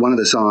so one of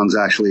the songs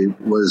actually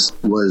was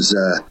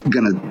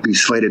going to be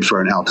slated for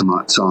an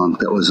Altamont song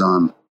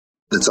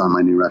that's on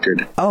my new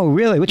record. Oh,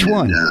 really? Which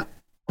one?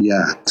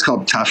 It's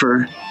called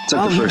Tougher. It's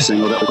like the first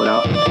single that we put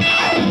out.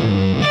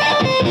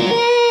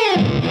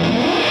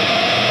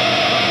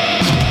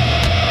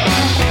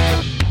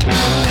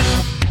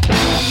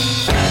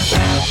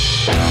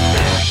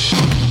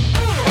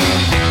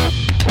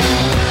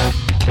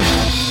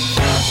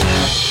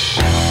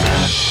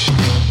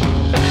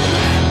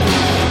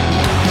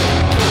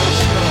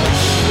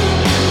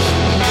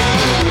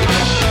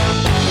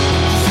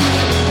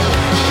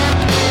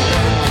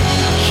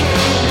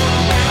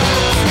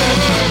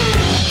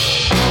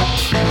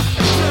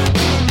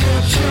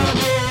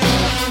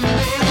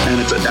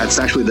 That's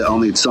actually the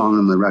only song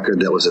on the record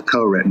that was a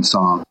co-written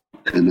song,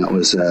 and that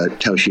was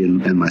Toshi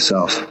and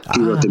myself.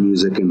 He wrote the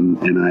music, and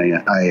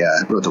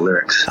I wrote the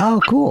lyrics. Oh,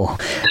 cool. All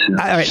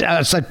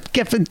right, so I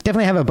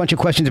definitely have a bunch of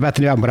questions about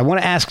the new album, but I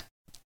want to ask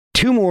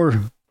two more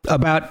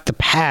about the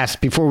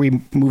past before we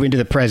move into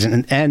the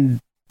present and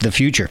the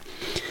future.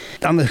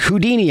 On the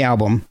Houdini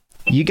album,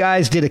 you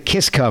guys did a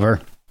Kiss cover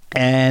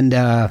and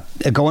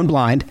Going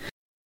Blind.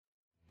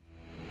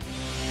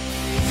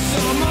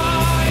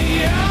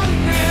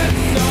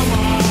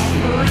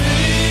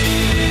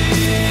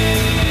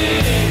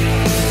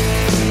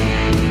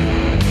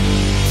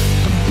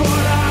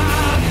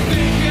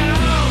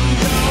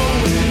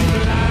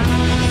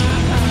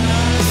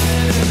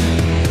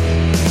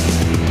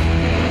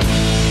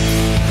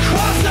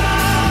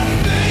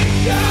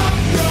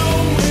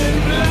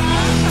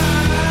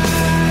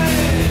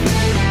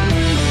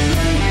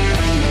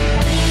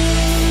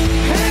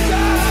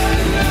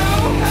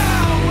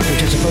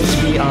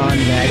 On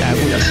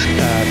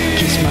that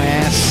Kiss My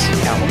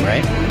Ass album,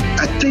 right?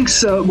 I think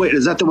so. Wait,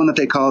 is that the one that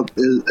they called?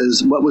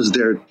 Is what was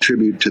their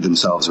tribute to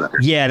themselves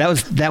record? Yeah, that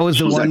was the one.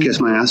 Was that Kiss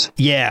My Ass?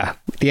 Yeah,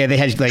 they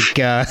had like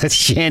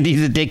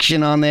Shandy's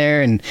Addiction on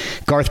there, and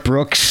Garth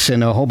Brooks,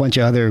 and a whole bunch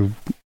of other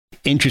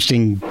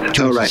interesting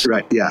choices. Oh,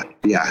 right, yeah.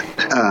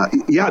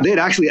 They'd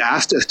actually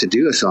asked us to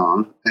do a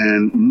song,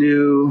 and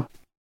knew.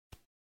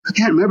 I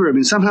can't remember. I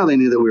mean, somehow they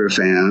knew that we were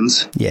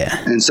fans. Yeah.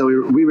 And so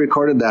we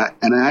recorded that,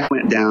 and I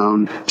went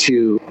down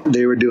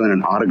they were doing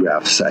an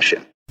autograph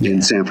session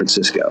in San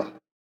Francisco,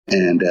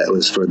 and it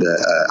was for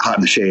the Hot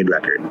in the Shade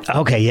record.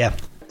 Okay, yeah.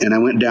 And I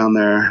went down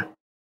there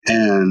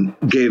and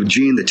gave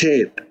Gene the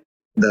tape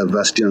of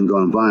us doing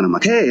Going Blind. I'm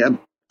like, hey,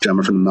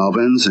 drummer from the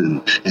Melvins,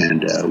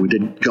 and we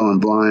did Going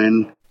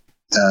Blind.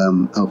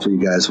 Hopefully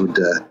you guys would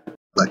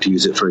like to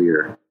use it for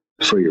your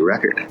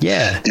record.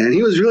 Yeah. And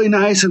he was really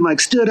nice and like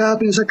stood up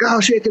and he's like,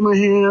 oh, shaking my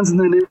hands, and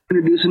then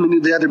introducing me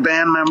to the other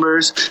band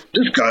members.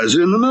 This guy's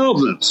in the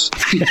Melvins.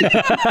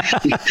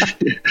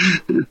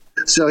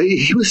 So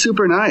he was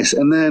super nice.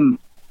 And then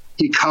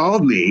he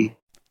called me,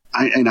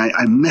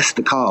 I missed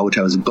the call, which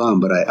I was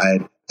bummed, but I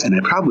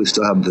probably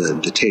still have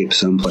the tape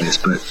someplace,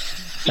 but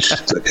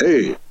it's like,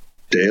 hey,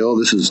 Dale,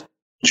 this is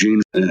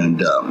Gene,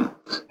 and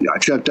I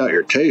checked out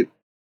your tape.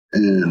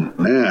 And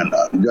man,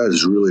 you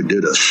guys really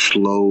did a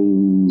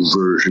slow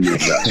version of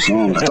that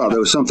song. I thought there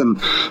was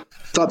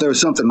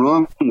something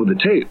wrong with the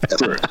tape at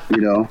first,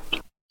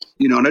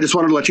 and I just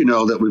wanted to let you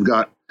know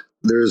that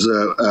there's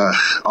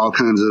all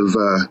kinds of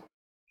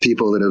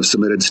people that have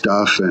submitted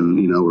stuff, and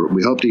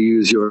we hope to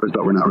use yours,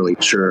 but we're not really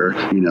sure,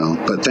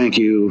 but thank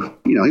you.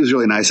 He was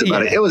really nice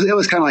about it. It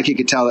was kind of like you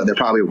could tell that they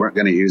probably weren't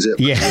going to use it,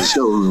 but it was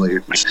still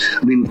really,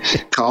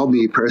 called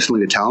me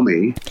personally to tell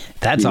me.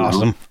 That's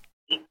awesome.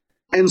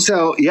 And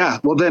so,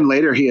 well, then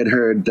later he had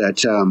heard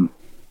that,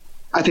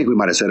 I think we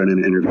might have said in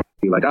an interview,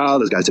 like, oh,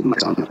 those guys didn't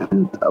like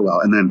song. Oh, well.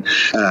 And then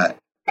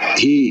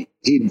he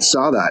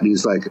saw that and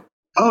he's like,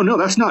 oh, no,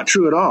 that's not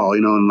true at all.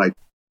 And like,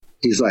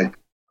 he's like,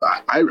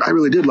 I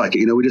really did like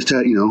it. We just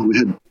had,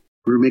 we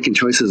were making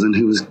choices on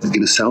who was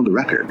going to sell the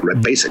record,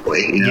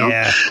 basically,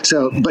 Yeah.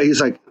 So, but he's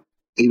like,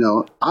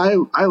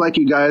 I like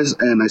you guys,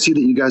 and I see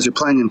that you guys are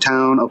playing in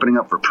town, opening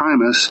up for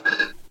Primus.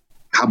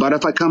 How about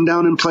if I come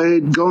down and play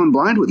Going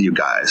Blind with you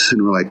guys?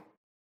 And we're like,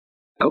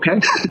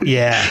 okay.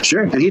 Yeah.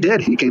 Sure. And he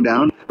did. He came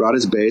down, brought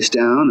his bass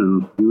down,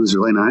 and he was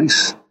really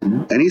nice.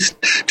 And he's,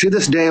 to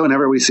this day,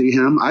 whenever we see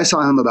him, I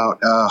saw him at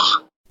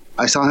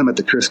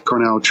the Chris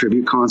Cornell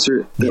tribute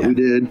concert that we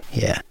did.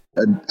 Yeah.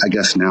 I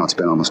guess now it's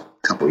been almost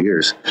a couple of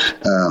years.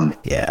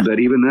 But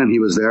even then, he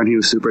was there and he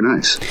was super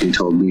nice. He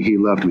told me he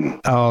loved me.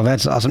 Oh,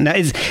 that's awesome. Now,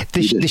 is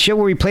the show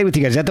where we played with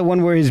you guys, is that the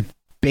one where his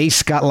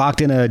bass got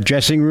locked in a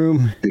dressing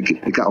room?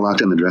 It got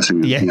locked in the dressing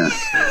room. Yeah.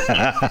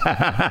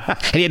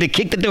 And he had to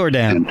kick the door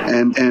down.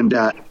 And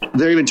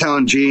they're even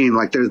telling Gene,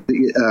 like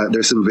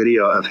there's some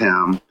video of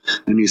him,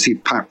 and you see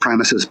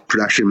Primus's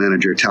production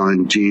manager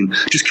telling Gene,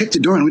 just kick the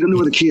door in. We don't know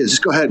where the key is.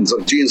 Just go ahead. And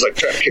so Gene's like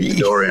trying to kick the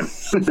door in.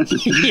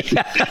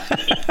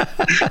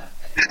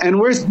 And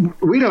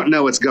we don't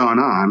know what's going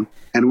on.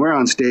 And we're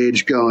on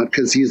stage going,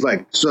 because he's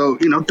like, so,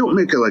 don't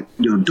make it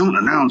don't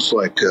announce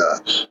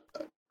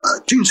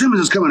Gene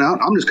Simmons is coming out.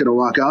 I'm just going to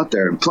walk out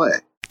there and play.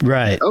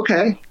 Right.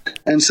 Okay.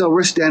 And so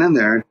we're standing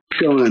there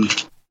going,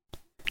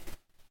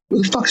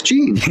 where the fuck's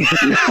Gene?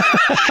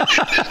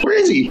 Where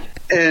is he?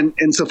 And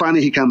so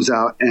finally he comes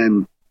out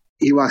and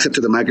he walks up to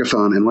the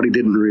microphone. And what he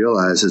didn't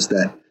realize is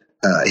that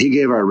he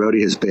gave our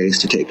roadie his bass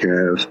to take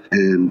care of.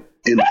 And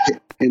in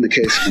the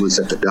case was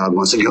that the dog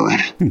wants to go in.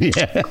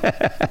 Yeah.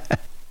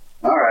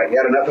 All right. You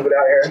had enough of it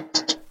out here?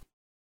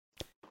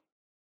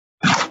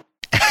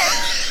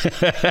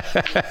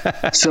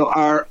 So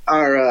our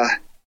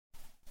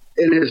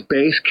in his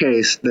bass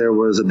case there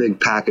was a big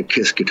pack of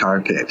Kiss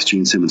guitar picks,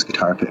 Gene Simmons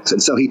guitar picks, and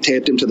so he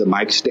taped him to the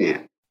mic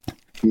stand,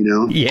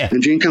 Yeah.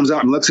 And Gene comes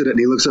out and looks at it, and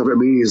he looks over at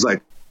me, and he's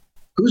like,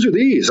 "Whose are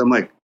these?" I'm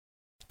like,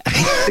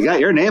 "They got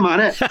your name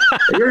on it.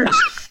 They're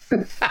yours."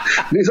 And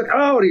he's like,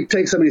 "Oh," and he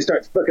takes them and he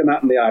starts booking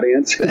out in the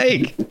audience.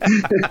 Hey.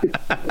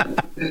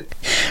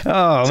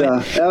 Oh, so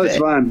that was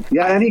fun.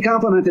 Yeah, and he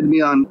complimented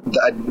me on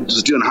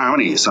just doing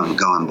harmonies on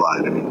Going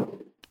Blind. I mean,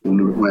 when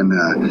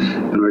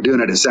we were doing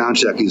it at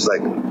Soundcheck, he's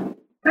like,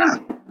 "Yeah,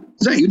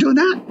 is that you doing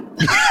that?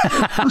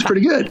 That was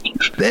pretty good."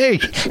 Hey,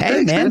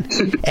 thanks, man.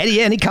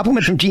 Any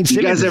compliment from Gene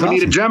Simmons? You guys ever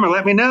need a drummer?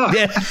 Let me know.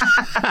 Yeah.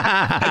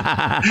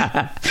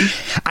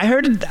 I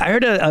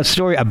heard a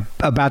story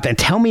about that.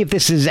 Tell me if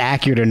this is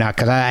accurate or not,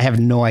 because I have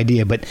no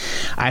idea. But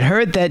I'd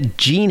heard that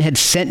Gene had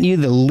sent you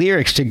the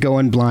lyrics to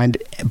Going Blind,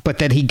 but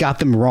that he got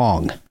them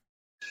wrong.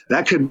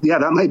 That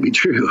might be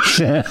true.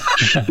 There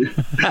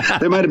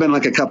might have been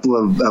like a couple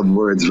of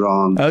words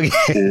wrong. Okay.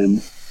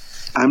 And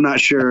I'm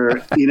not sure,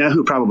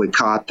 who probably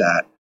caught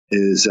that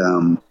is,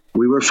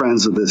 we were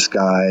friends with this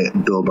guy,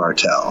 Bill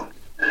Bartell.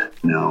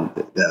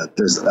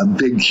 There's a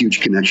big,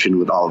 huge connection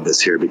with all of this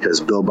here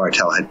because Bill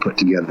Bartell had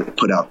put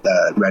out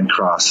the Red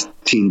Cross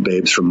Teen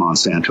Babes from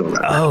Monsanto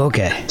record. Oh,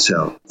 okay.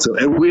 So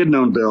we had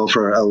known Bill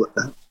for,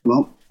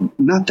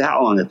 not that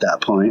long at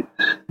that point,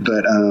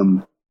 but,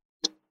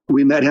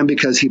 we met him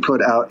because he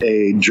put out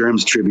a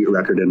Germs tribute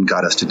record and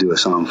got us to do a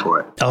song for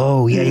it.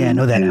 Oh, yeah, I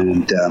know that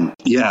album. And,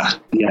 yeah,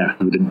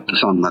 we did the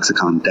song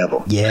Lexicon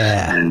Devil.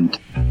 Yeah. And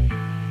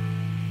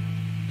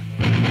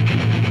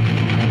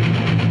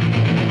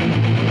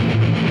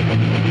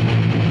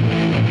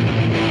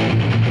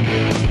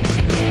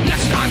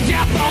Lexicon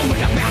Devil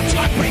with a bounce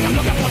like bring. I'm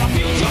looking for the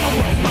future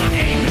of my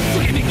aim. So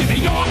give me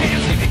your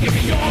hands, give me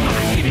your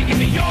mind, give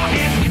me your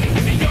hands,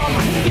 give me your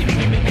mind, give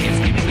me this,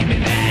 give me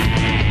that.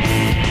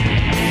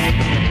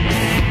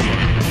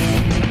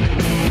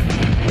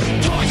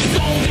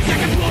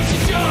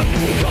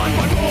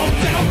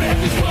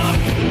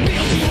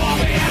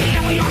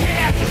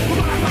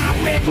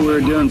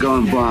 we were doing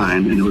Going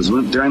Blind, and it was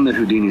during the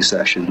Houdini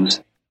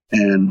sessions,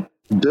 and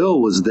Bill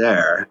was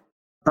there,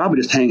 probably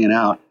just hanging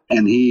out,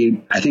 and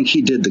I think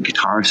he did the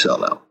guitar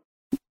solo.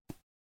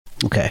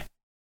 Okay.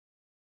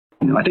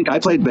 I think I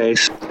played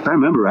bass. If I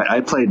remember right, I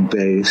played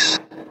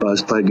bass,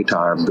 Buzz played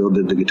guitar, Bill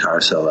did the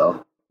guitar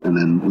solo, and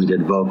then we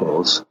did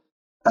vocals.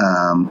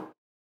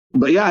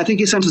 But yeah, I think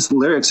he sent us the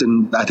lyrics,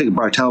 and I think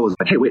Bartel was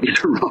like, "Hey, wait,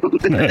 you're wrong."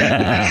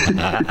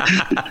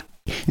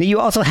 You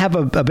also have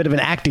a bit of an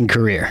acting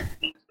career.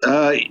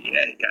 I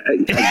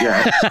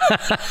guess.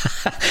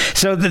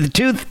 So the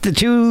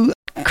two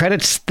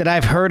credits that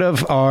I've heard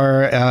of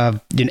are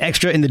an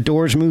extra in the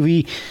Doors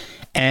movie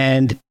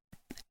and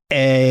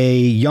a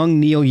young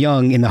Neil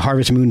Young in the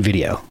Harvest Moon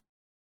video.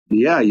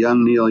 Yeah,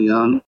 young Neil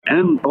Young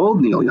and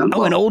old Neil Young.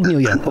 Oh, and old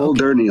Neil Young.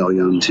 Older Neil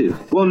Young, too.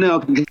 Well, no,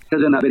 because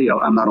in that video,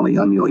 I'm not only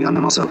young Neil Young,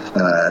 I'm also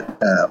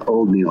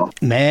old Neil.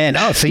 Man,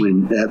 oh, so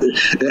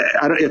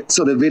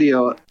so the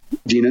video,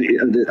 do you know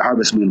the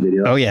Harvest Moon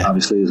video? Oh, yeah.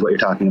 Obviously is what you're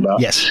talking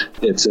about. Yes.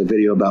 It's a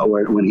video about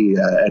when he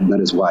had met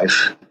his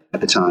wife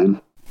at the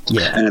time.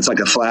 Yeah. And it's like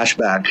a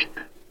flashback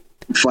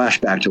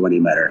to when he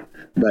met her.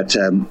 But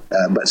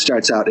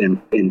starts out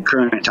in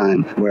current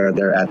time where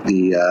they're at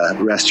the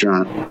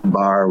restaurant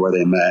bar where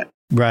they met.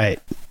 Right.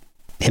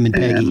 Him and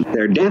Peggy. And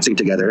they're dancing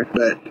together,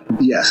 but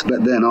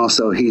then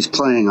also he's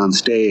playing on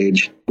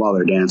stage while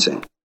they're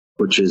dancing,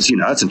 which is,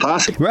 that's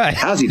impossible. Right.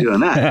 How's he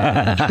doing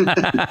that?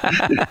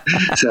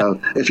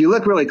 So if you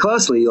look really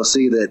closely, you'll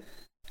see that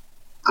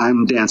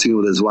I'm dancing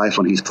with his wife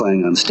when he's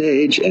playing on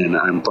stage, and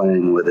I'm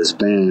playing with his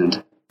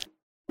band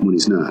when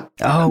he's not.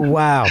 Oh,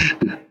 wow.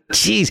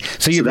 Jeez.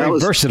 So you're very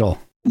versatile.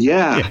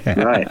 Yeah,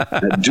 right.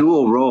 A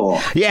dual role.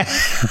 Yeah.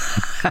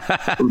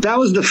 That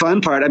was the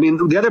fun part. I mean,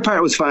 the other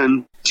part was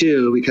fun,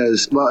 too,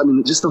 because,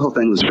 just the whole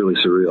thing was really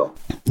surreal.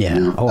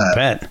 Yeah. I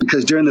bet.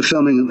 Because during the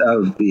filming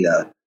of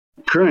the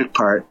current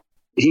part,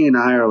 he and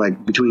I are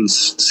like, between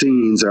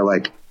scenes, are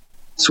like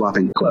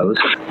swapping clothes.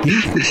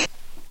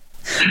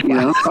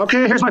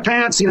 Okay, here's my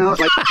pants, and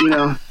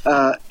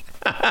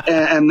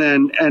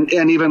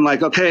then even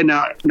like, okay,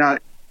 now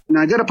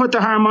I got to put the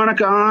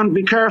harmonica on.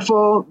 Be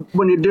careful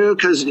when you do,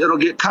 because it'll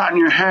get caught in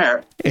your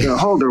hair. The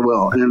holder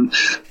will. And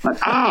like,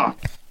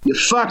 you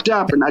fucked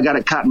up, and I got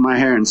it caught in my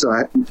hair. And so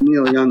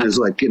Neil Young is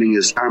like getting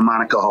his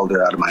harmonica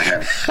holder out of my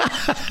hair.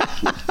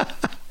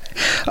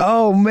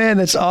 Oh man,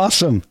 that's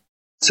awesome.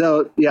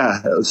 So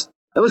yeah, it was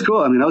cool.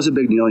 I mean, I was a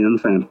big Neil Young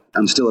fan.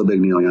 I'm still a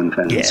big Neil Young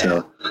fan. Yeah.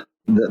 So,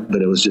 but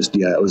it was just,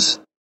 it was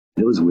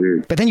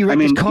weird. But then you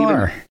wrecked his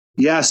car.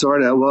 Yeah,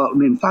 sort of. Well,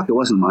 it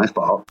wasn't my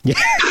fault. Yeah.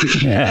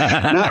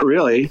 Not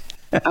really.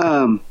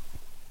 The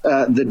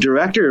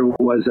director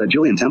was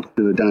Julian Temple,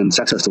 who had done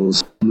Sex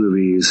Pistols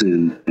movies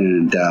and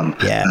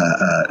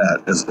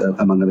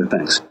among other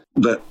things.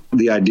 But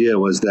the idea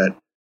was that,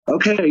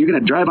 okay, you're going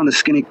to drive on the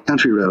skinny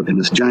country road in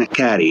this giant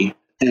caddy,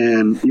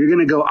 and you're going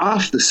to go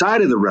off the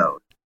side of the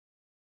road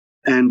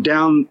and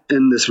down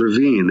in this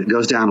ravine that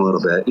goes down a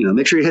little bit.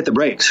 Make sure you hit the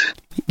brakes.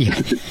 Yeah.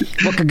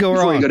 What could go wrong?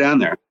 Before you go down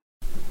there.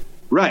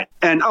 Right.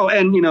 And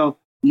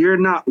you're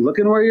not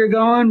looking where you're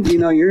going.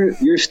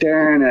 You're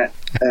staring at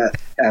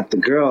the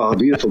girl, a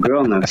beautiful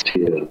girl next to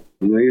you.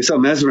 You're so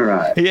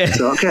mesmerized. Yeah.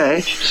 So,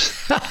 okay.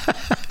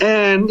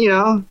 And,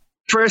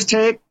 first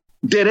take,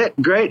 did it.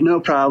 Great. No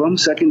problem.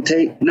 Second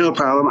take, no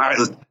problem. All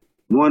right.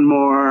 One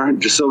more,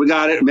 just so we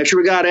got it. Make sure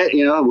we got it.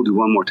 We'll do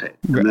one more take.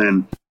 Right. And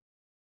then,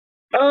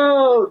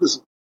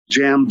 just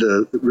jammed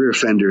the rear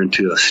fender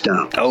into a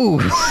stump.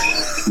 Oh.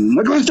 I'm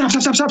like, oh, stop.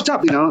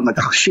 I'm like,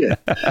 oh, shit.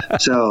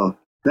 So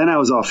then I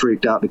was all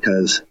freaked out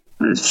because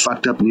I just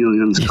fucked up Neil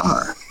Young's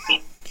car.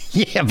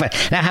 Yeah, but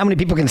now how many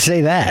people can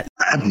say that?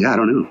 I don't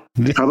know.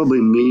 Probably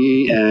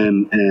me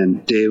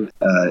and Dave.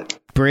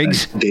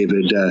 Briggs?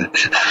 David. I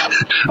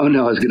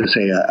was going to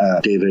say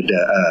David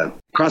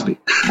Crosby.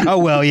 Oh,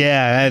 well,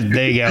 yeah.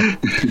 There you go.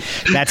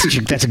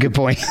 That's a good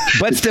point.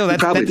 But still,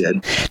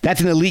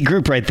 that's an elite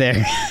group right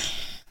there.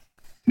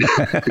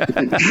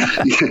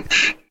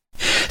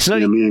 So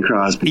me and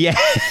Crosby. Yeah.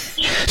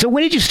 So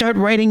when did you start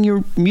writing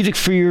your music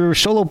for your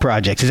solo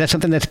projects? Is that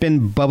something that's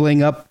been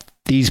bubbling up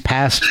these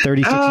past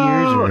 36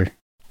 years? Or?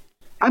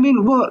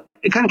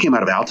 It kind of came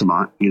out of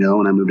Altamont.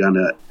 When I moved down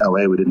to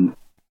LA, we didn't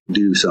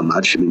do so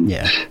much.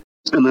 Yeah.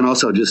 And then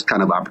also just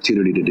kind of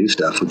opportunity to do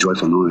stuff with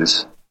Joyful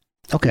Noise.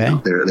 Okay.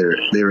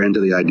 They were into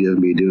the idea of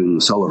me doing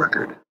a solo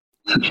record.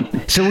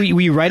 So were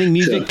you writing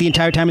music the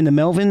entire time in the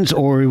Melvins,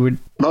 or would?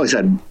 I've always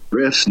had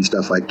riffs and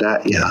stuff like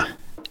that. Yeah.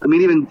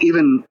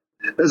 Even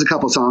there's a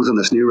couple songs on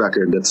this new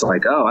record that's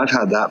like, oh, I've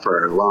had that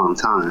for a long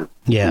time.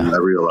 Yeah. And I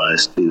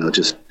realized, and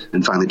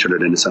finally turned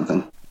it into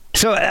something.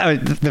 So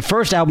the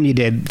first album you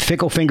did,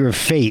 Fickle Finger of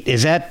Fate,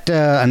 is that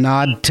a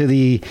nod to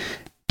the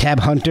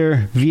Tab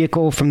Hunter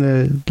vehicle from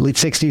the late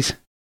 60s,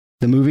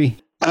 the movie?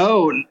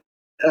 Oh,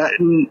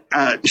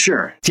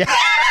 sure. Yeah.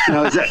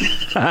 No, is that...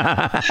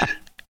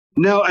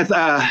 No, it's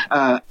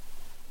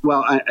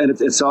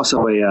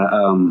also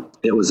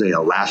it was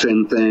a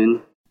laugh-in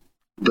thing,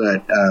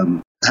 but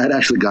I'd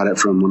actually got it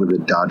from one of the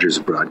Dodgers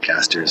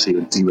broadcasters.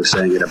 He was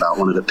saying it about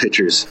one of the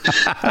pitchers'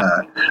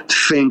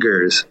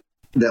 fingers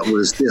that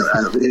was,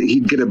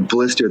 he'd get a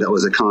blister that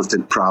was a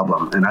constant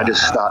problem. And I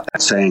just thought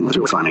that saying was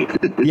really funny.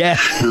 Yeah.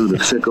 The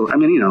fickle, I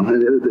mean,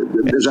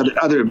 there's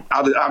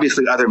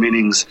obviously other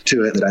meanings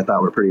to it that I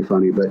thought were pretty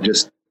funny, but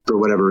just for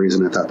whatever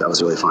reason, I thought that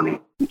was really funny.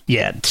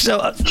 Yeah.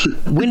 So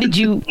when did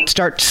you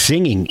start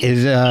singing?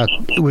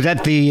 Was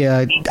that the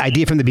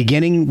idea from the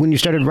beginning when you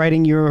started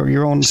writing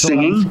your own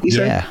singing? Songs?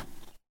 Yeah.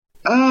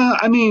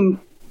 I mean,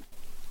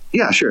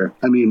 yeah, sure.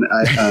 I mean,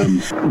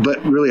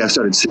 but really I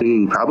started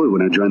singing probably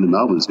when I joined the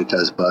Melvins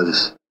because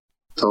Buzz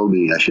told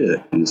me I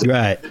should.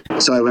 Right.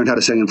 So I learned how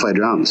to sing and play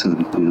drums,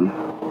 and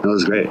that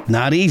was great.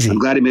 Not easy. I'm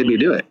glad he made me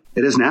do it.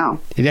 It is now.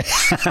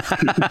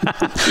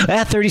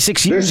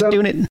 36 years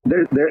doing it.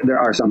 There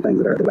are some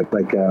things that are like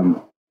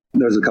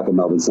there's a couple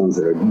Melvin songs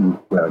that are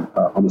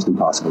almost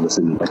impossible to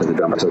sing because the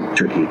drums are so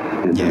tricky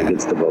and it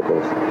gets the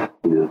vocals.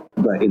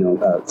 But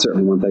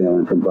certainly one thing I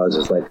learned from Buzz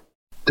is like,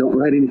 don't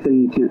write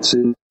anything you can't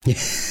sing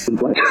and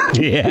play.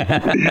 Yeah.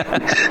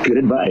 Good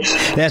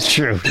advice. That's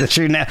true. That's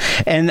true. Now,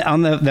 and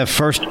on the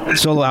first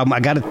solo album, I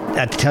got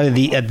to tell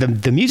you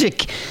the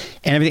music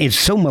and everything is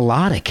so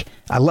melodic.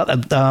 I love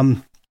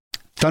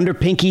Thunder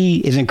Pinky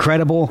is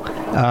incredible.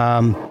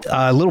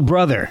 Little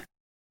Brother.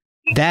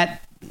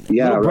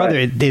 Little Brother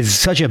is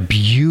such a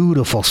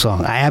beautiful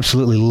song. I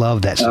absolutely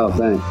love that song. Oh,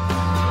 thanks.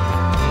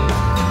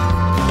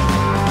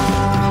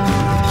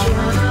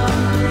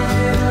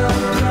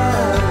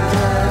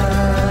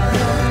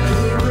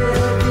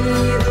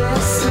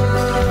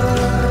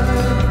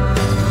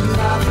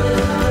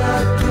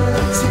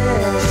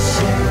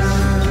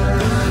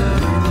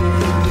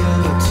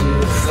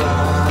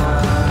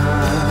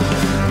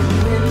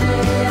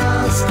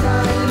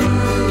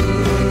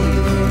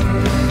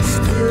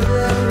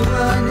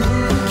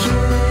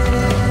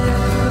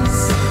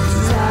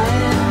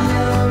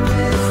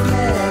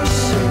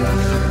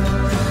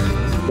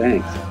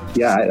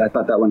 Yeah, I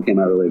thought that one came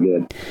out really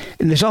good.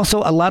 And there's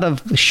also a lot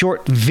of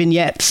short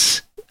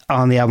vignettes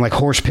on the album, like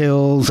Horse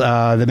Pills,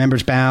 The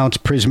Members Bounce,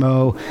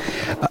 Prismo.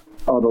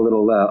 All the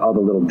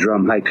little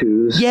drum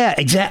haikus. Yeah,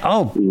 exactly.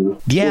 Oh,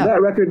 yeah. Well,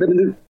 that record,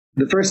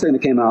 the first thing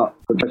that came out,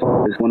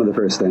 one of the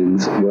first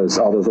things, was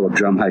all those little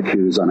drum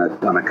haikus on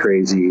a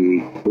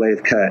crazy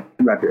lathe cut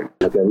record,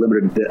 like a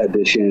limited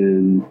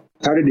edition.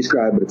 It's hard to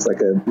describe, but it's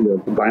like a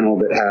vinyl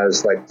that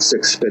has like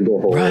 6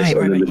 spindle holes,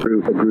 and then the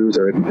grooves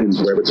are in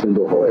where the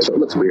spindle hole is, so it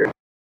looks weird.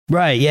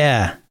 Right,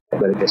 yeah.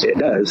 But it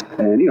does,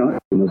 and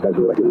those guys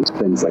were like doing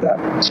things like that.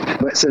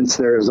 But since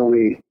there's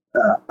only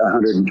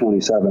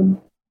 127,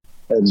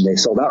 and they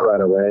sold out right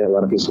away, a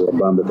lot of people were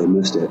bummed that they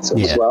missed it. So,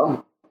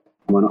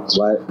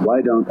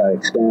 why don't I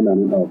expand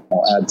on it? I'll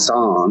add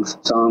songs,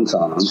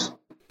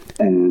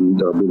 and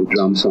there'll be the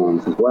drum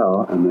songs as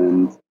well, and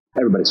then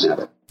everybody can have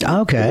it.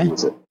 Okay.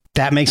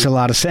 That makes a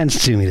lot of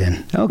sense to me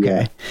then.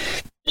 Okay.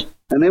 Yeah.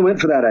 And they went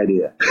for that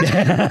idea.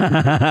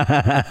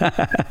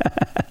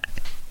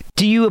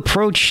 Do you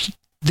approach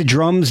the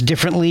drums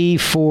differently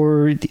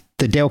for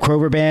the Dale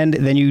Crover Band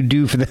than you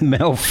do for the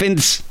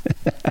Melvins?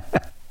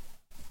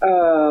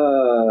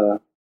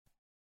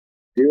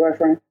 Do I,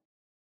 Frank?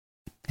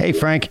 Hey,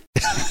 Frank.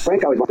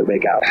 Frank always wants to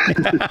make out.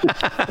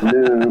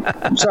 No,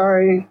 I'm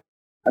sorry.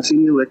 I've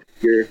seen you lick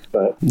your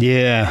butt.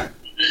 Yeah.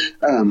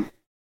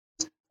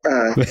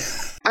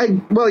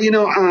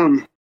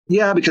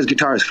 Yeah, because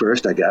guitar is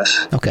first, I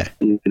guess. Okay.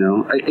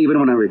 Even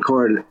when I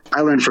record,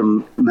 I learned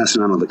from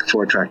messing around with the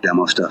 4-track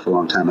demo stuff a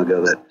long time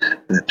ago that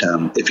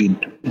if you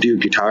do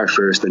guitar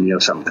first, then you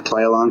have something to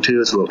play along to.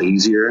 It's a little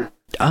easier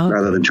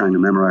rather than trying to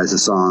memorize a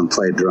song,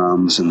 play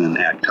drums, and then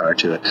add guitar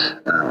to it.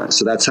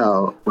 So that's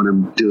how, when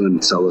I'm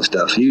doing solo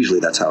stuff, usually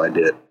that's how I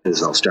do it,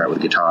 is I'll start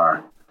with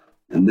guitar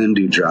and then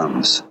do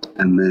drums.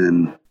 And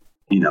then,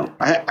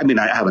 I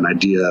have an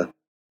idea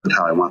of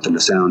how I want them to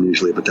sound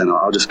usually, but then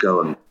I'll just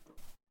go and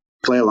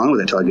play along with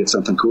it until I get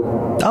something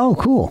cool. Oh,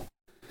 cool.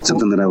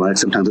 Something that I like.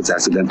 Sometimes it's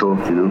accidental,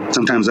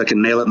 Sometimes I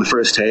can nail it in the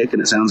first take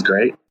and it sounds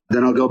great.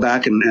 Then I'll go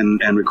back and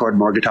record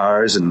more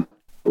guitars, and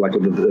like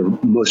with the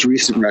most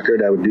recent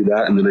record, I would do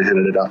that, and then I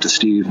handed it off to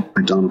Steve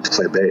McDonald to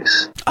play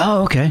bass.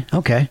 Oh, okay.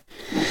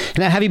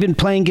 Now, have you been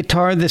playing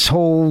guitar this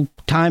whole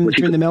time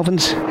during the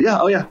Melvins? Yeah,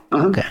 oh yeah.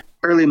 Uh-huh. Okay.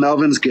 Early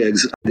Melvins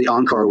gigs, the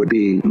encore would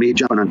be me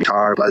jumping on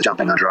guitar, Buzz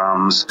jumping on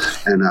drums,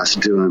 and us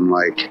doing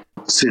like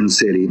Sin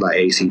City by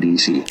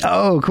AC/DC.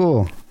 Oh,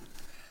 cool.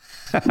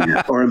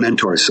 Yeah. Or a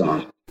Mentor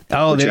song.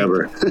 Oh,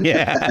 whichever.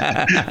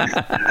 Yeah.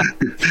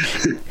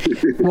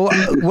 Well,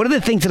 one of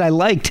the things that I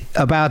liked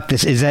about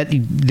this is that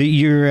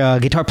your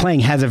guitar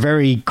playing has a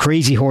very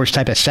Crazy Horse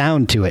type of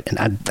sound to it,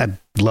 and I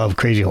love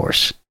Crazy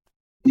Horse.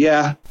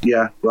 Yeah.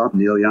 Well,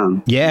 Neil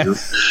Young. Yeah,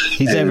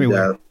 he's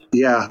everywhere.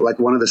 Like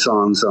one of the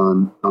songs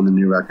on the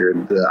new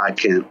record, I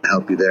Can't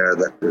Help You There,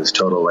 that was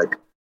total it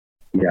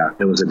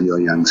was a Neil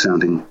Young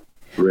sounding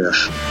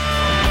riff.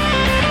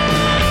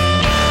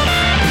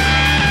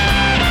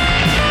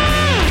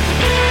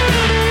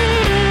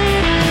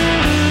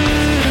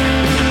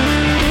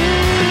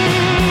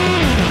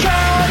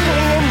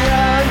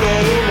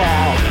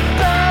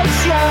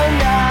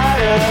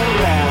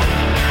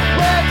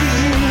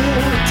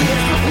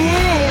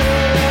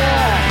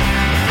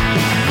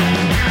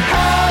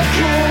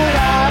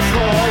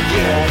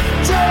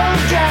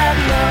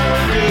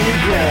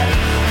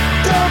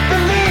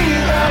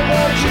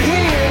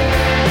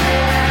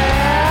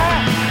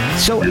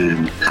 So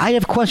I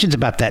have questions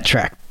about that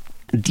track.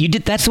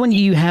 That's the one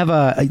you have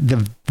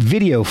the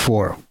video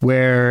for.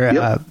 Where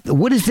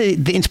what is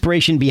the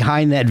inspiration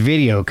behind that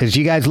video? Because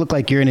you guys look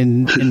like you're in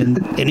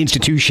an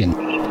institution.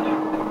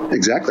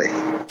 Exactly.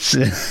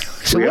 So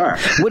we are.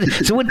 Where did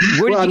you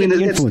get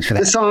the influence for that?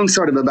 The song's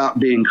sort of about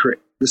being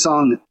the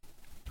song.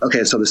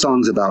 Okay, so the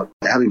song's about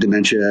having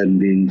dementia and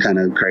being kind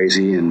of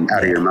crazy and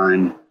out of your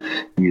mind,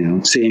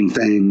 seeing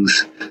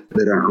things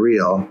that aren't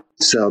real.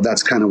 So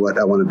that's kind of what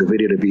I wanted the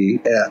video to be,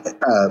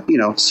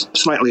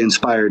 slightly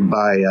inspired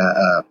by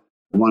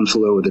One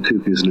Flew Over the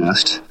Cuckoo's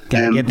Nest.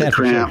 And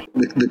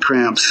the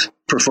Cramps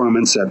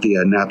performance at the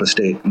Napa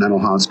State Mental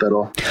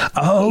Hospital.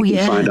 Oh, you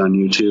can find on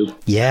YouTube.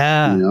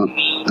 Yeah.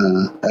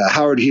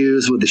 Howard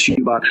Hughes with the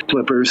shoebox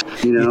flippers,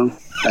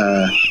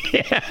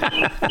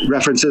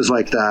 references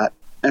like that.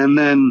 And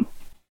then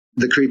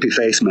the creepy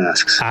face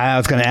masks. I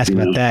was going to ask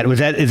about that.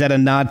 Is that a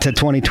nod to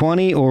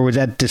 2020, or was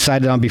that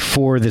decided on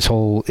before this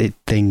whole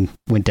thing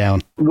went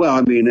down? Well,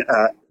 I mean,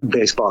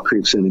 baseball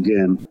creeps in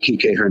again.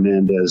 Kike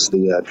Hernandez,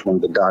 one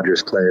of the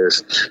Dodgers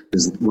players,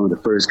 is one of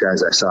the first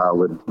guys I saw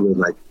with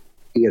like,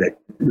 he had a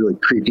really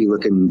creepy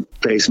looking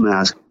face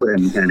mask,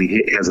 and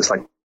he has this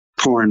like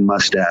porn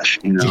mustache,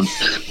 And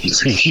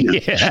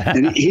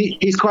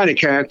he's quite a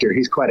character.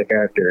 He's quite a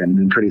character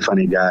and a pretty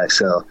funny guy.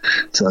 So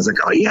I was like,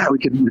 oh yeah, we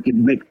could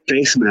make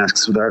face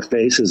masks with our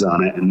faces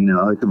on it, and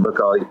I could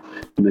look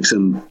make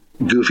some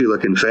goofy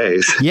looking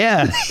face.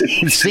 Yeah,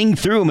 sing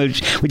through them,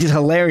 which is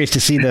hilarious to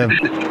see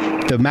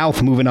the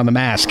mouth moving on the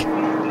mask.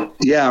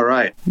 Yeah,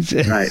 right.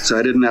 So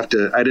I didn't have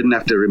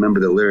to remember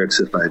the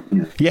lyrics if I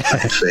could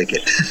fake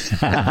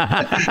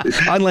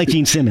it. Unlike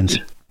Gene Simmons.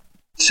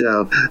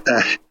 So,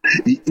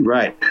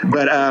 right.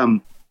 But,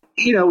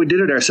 we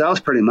did it ourselves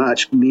pretty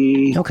much.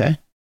 Me. Okay.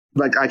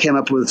 Like I came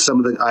up with some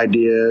of the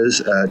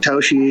ideas.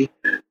 Toshi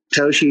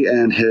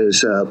and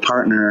his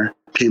partner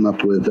came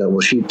up with,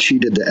 she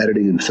did the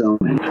editing and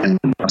filming and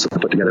also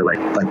put together like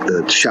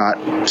the shot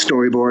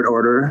storyboard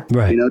order,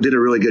 right. Did a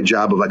really good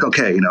job of like,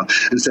 okay,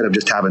 instead of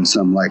just having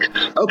some like,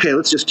 okay,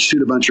 let's just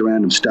shoot a bunch of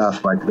random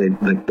stuff. Like they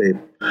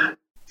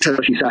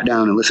Toshi sat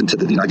down and listened to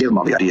I gave him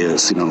all the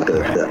ideas, we're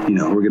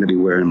going to be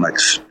wearing like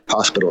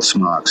hospital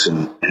smocks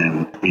and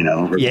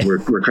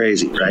we're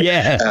crazy. Right.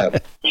 Yeah.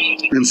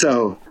 And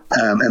so,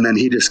 and then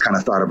he just kind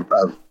of thought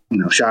of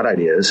shot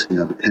ideas,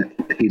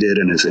 he did,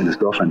 and his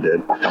girlfriend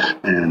did.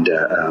 And,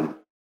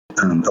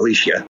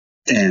 Alicia,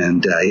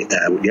 and,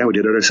 we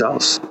did it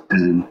ourselves,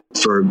 and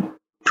for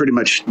pretty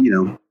much,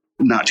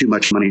 not too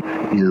much money,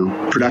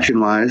 production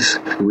wise,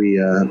 we,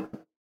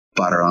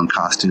 bought our own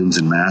costumes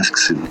and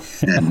masks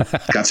and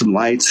got some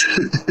lights.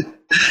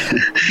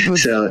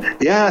 So,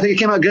 I think it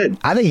came out good.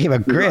 I think it came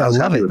out great. I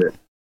love it.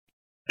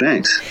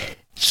 Thanks.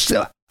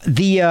 So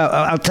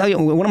I'll tell you,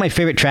 one of my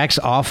favorite tracks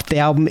off the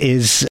album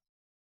is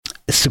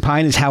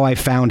Supine Is How I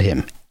Found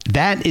Him.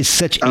 That is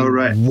such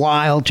a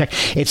wild track.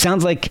 It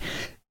sounds like,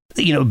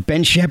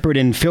 Ben Shepherd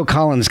and Phil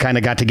Collins kind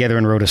of got together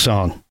and wrote a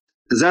song.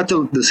 Is that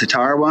the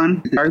sitar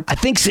one? I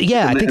think so.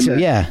 Yeah, I think so.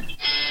 Yeah.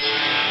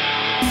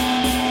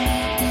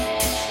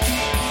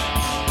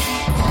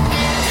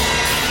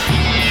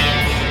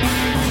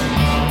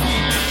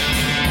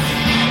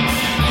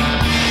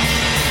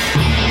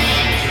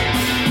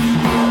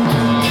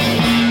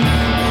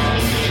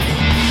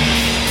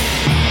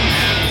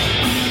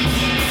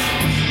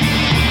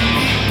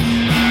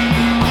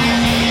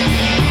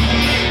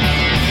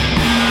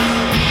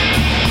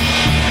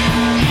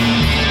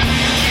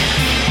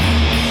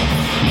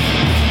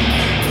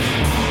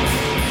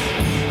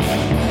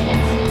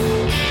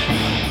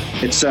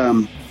 It's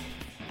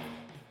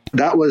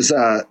that was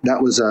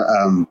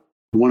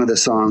one of the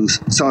songs.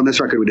 So on this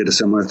record, we did a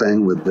similar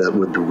thing with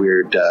the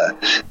weird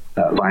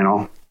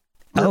vinyl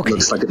that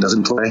looks like it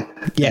doesn't play.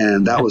 Yeah.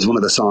 And that was one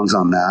of the songs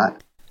on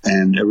that.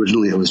 And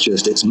originally it was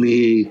just, it's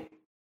me.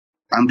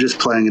 I'm just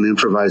playing an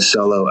improvised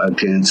solo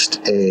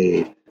against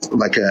a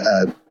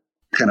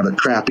kind of a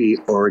crappy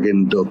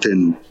organ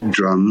built-in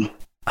drum.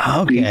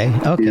 Okay.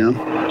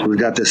 We've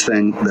got this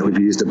thing that we've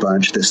used a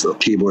bunch, this little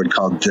keyboard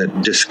called the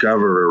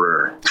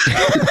Discoverer.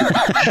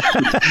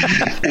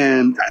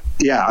 And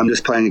I'm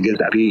just playing against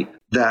that beat.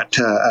 That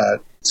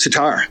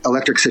sitar,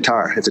 electric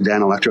sitar. It's a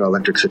Dan Electro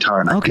electric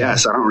sitar. And I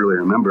guess, I don't really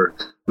remember,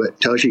 but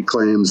Toshi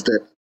claims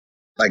that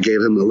I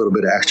gave him a little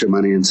bit of extra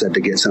money and said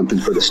to get something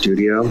for the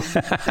studio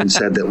and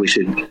said that we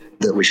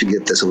should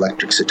get this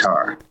electric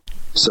sitar.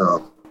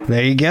 So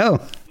there you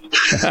go.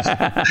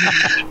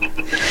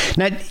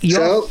 Now,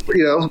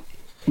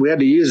 we had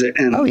to use it,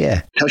 and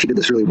Toshi did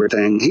this really weird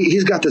thing.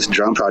 He's got this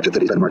drum project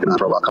that he's been working on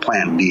for a while called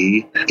Plan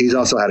D. He's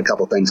also had a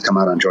couple things come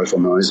out on Joyful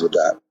Noise with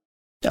that.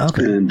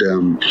 Okay. And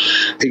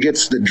he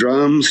gets the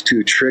drums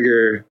to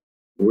trigger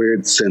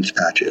weird synth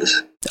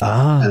patches.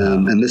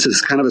 And this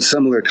is kind of a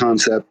similar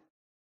concept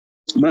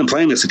when I'm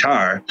playing the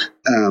sitar,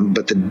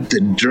 but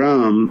the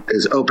drum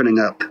is opening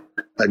up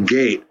a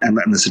gate and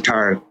letting the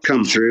sitar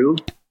come through.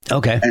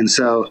 Okay. And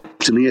so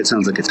to me, it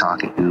sounds like it's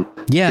talking.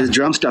 Yeah. His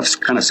drum stuff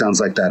kind of sounds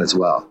like that as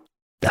well.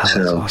 That's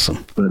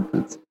awesome.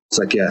 But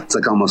It's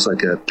like almost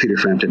like a Peter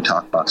Frampton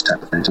talk box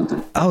type of thing,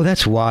 something. Oh,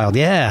 that's wild.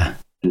 Yeah.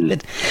 Now,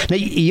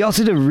 you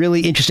also did a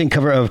really interesting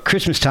cover of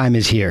Christmas Time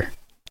Is Here.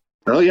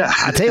 Oh, yeah.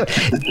 I tell you what,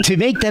 to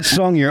make that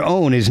song your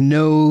own is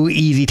no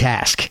easy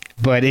task,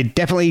 but it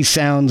definitely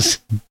sounds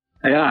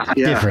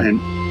different.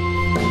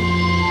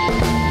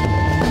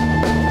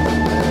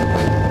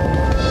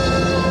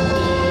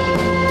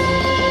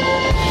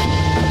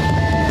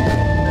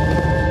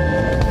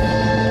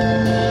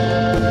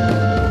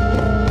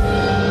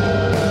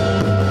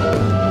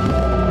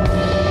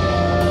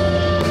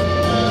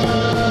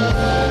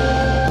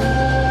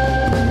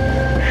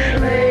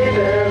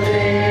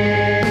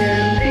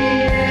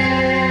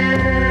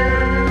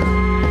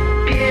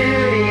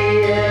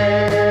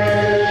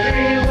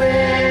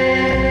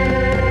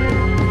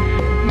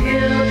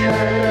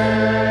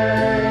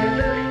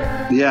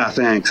 Yeah,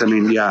 thanks. I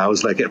mean, I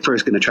was like at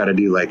first going to try to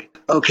do like,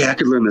 okay, I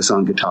could learn this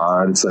on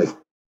guitar. And it's like,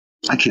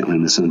 I can't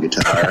learn this on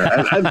guitar.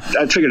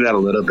 I figured it out a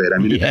little bit. I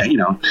mean, it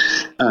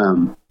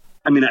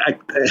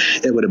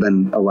would have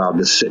been a while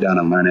to sit down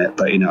and learn it.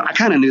 But, I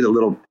kind of knew the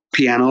little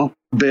piano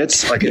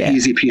bits, like an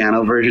easy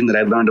piano version that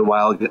I'd learned a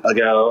while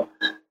ago.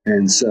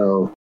 And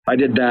so I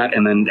did that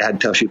and then had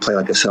Toshi play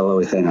like a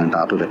solo-y thing on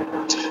top of it.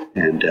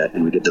 And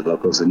we did the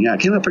vocals, and it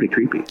came out pretty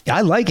creepy.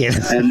 I like it.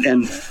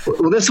 and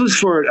this was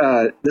for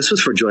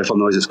Joyful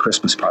Noises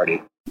Christmas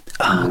party.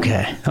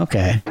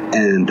 Okay.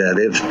 And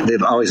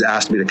they've always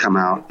asked me to come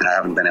out, and I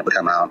haven't been able to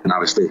come out. And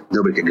obviously,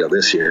 nobody could go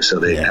this year, so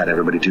they had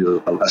everybody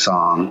do a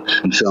song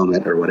and film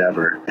it or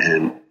whatever.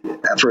 And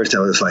at first, I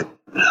was like,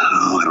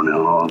 oh, I don't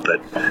know,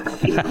 but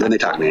then they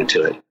talked me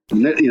into it.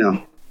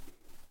 And,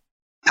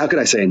 how could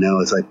I say no?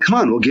 It's like, come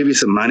on, we'll give you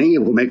some money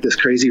and we'll make this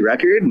crazy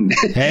record. And,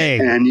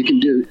 and you can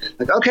do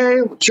like, okay,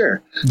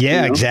 sure.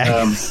 Yeah,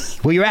 exactly.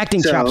 Well, your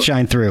acting chops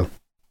shine through.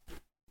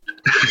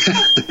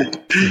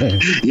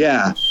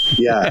 Yeah.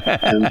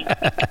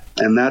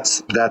 And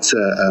that's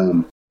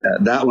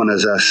that one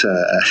is us.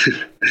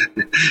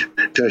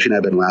 Toshi and I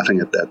have been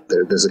laughing at that.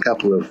 There's a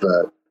couple of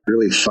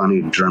really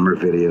funny drummer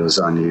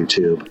videos on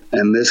YouTube.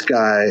 And this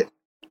guy,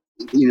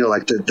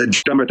 like the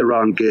drummer at the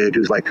wrong gig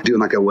who's like doing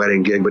like a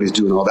wedding gig, but he's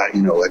doing all that,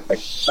 like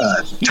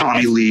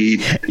Tommy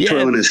Lee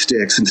twirling his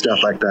sticks and stuff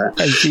like that.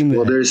 I've seen that.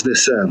 Well, there's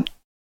this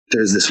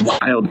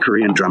wild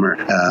Korean drummer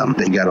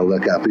that you got to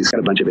look up. He's got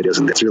a bunch of videos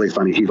and it's really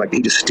funny. He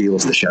just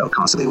steals the show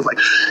constantly with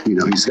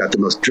he's got the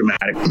most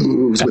dramatic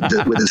moves with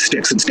his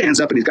sticks and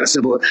stands up and he's got a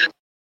cymbal.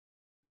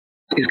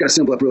 He's got a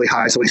cymbal up really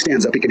high, so when he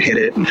stands up, he can hit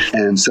it.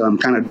 And so I'm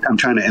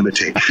trying to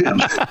imitate him.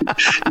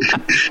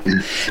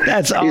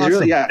 That's awesome. He's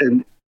really,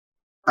 and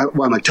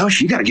I'm like,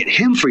 Toshi, you got to get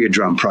him for your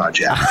drum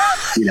project,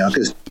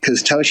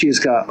 because Toshi's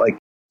got like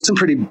some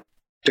pretty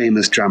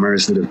famous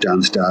drummers that have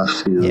done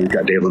stuff. You've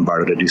got Dave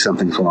Lombardo to do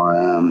something for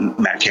him,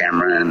 Matt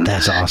Cameron.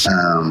 That's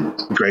awesome.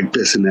 Greg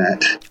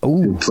Bissonette,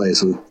 who played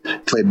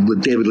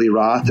with David Lee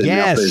Roth and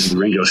now plays with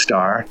Ringo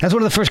Starr. That's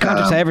one of the first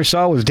concerts I ever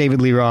saw was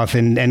David Lee Roth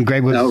and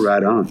Greg was. Oh,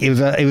 right on. It was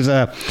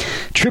a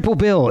triple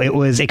bill. It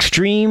was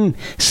Extreme,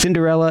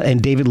 Cinderella,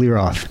 and David Lee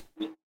Roth.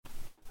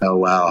 Oh,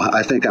 wow.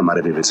 I think I might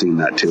have even seen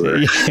that tour.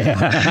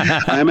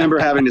 Yeah. I remember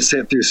having to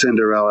sit through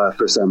Cinderella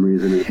for some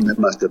reason. It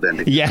must have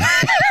been. Yeah.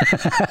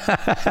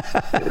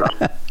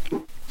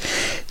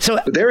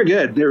 But they were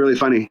good. They were really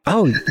funny.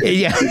 Oh,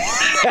 yeah.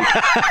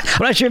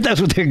 I'm not sure if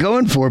that's what they're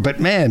going for, but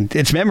man,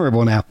 it's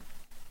memorable now.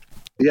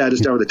 Yeah,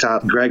 just over the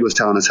top. Greg was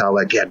telling us how,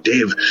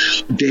 Dave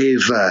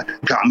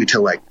got me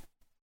to,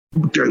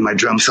 during my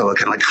drum solo,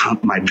 kind of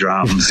hump my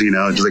drums,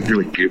 just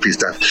really goofy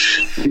stuff.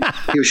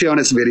 He was showing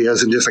us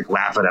videos and just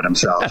laughing at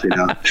himself,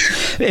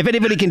 If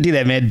anybody can do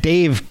that, man,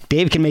 Dave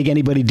can make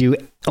anybody do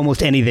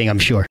almost anything, I'm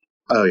sure.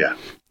 Oh, yeah.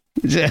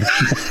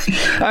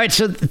 All right,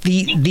 so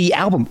the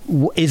album,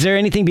 is there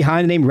anything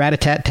behind the name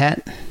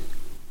Rat-a-tat-tat?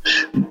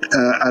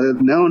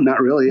 No,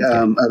 not really.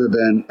 Other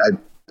than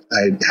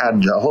I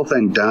had the whole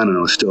thing done and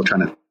I was still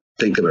trying to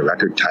think of a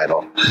record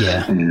title.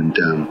 Yeah. And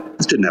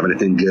just didn't have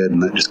anything good.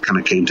 And that just kind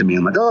of came to me.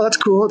 I'm like, oh, that's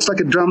cool. It's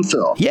like a drum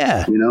fill.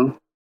 Yeah.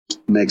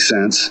 Makes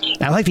sense.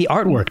 I like the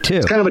artwork too.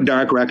 It's kind of a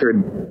dark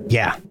record.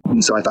 Yeah.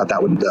 And so I thought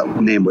the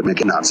name would make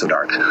it not so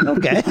dark.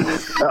 Okay.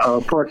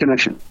 Uh-oh, poor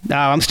connection. No,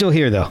 I'm still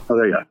here though. Oh,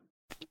 there you go.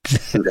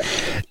 Okay.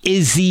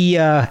 Is the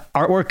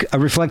artwork a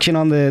reflection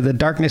on the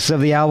darkness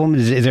of the album?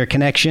 Is there a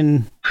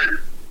connection?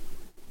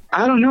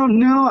 I don't know.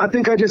 No, I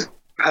think I just,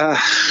 that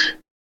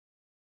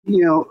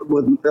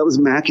was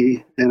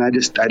Mackie, and I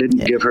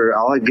didn't give her.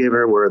 All I gave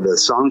her were the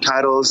song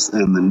titles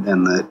and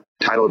the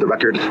title of the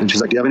record. And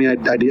she's like, "Do you have any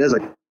ideas?"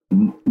 Like,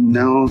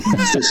 no,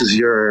 this is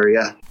your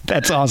area.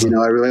 That's awesome.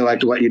 I really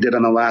liked what you did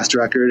on the last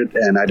record,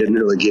 and I didn't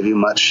really give you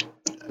much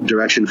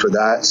direction for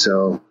that.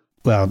 So,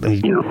 well, do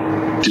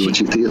what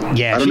you feel.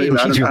 Yeah, I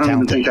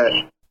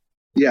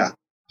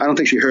don't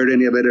think she heard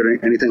any of it or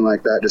anything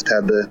like that. Just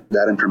had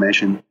that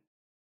information.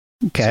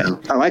 Okay. So,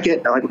 I like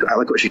it. I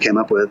like what she came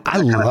up with. I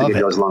love think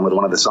it goes along with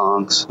one of the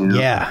songs.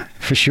 Yeah,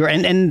 for sure.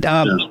 And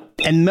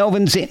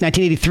Melvin's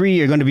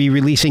 1983 are going to be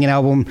releasing an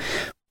album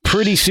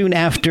pretty soon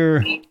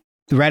after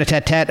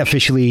Rat-a-tat-tat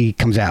officially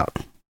comes out.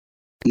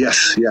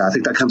 Yes, yeah, I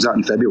think that comes out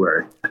in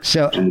February.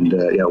 So, and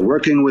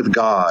Working with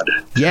God.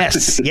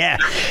 Yes, yeah.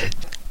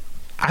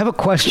 I have a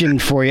question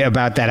for you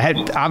about that.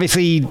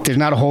 Obviously, there's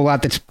not a whole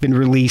lot that's been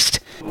released,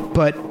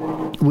 but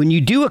when you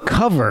do a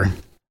cover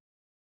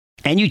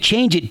and you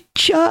change it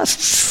just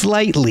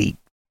slightly,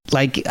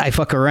 like I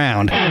Fuck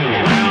Around.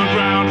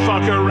 Round,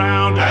 fuck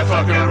around, I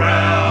fuck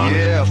around.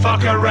 Yeah,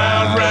 fuck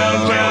around,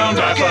 round,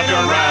 I fuck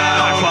around.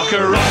 I fuck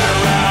around,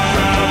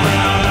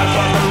 round, I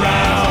fuck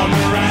around.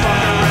 Fuck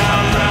around,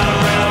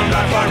 round,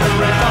 I fuck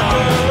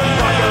around.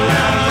 Fuck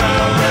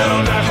around,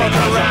 round, I fuck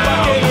around.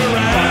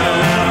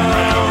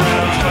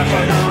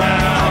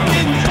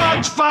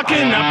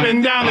 Fucking up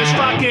and down this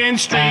fucking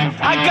street.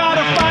 I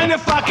gotta find a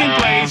fucking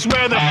place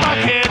where the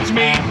fuckheads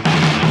meet.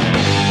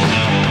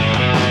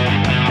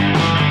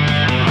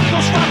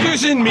 Those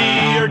fuckers and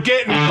me are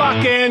getting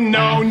fucking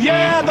known.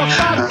 Yeah, the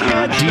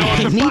fuckheads know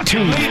to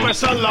fucking leave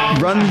us alone.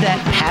 Run that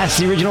past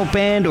the original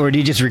band, or do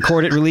you just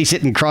record it, release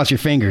it, and cross your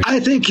fingers? I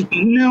think you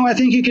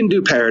can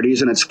do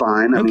parodies and it's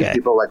fine. I mean,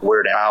 people like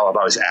Weird Al have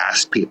always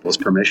asked people's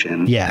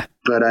permission. Yeah.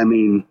 But I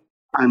mean,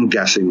 I'm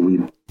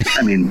guessing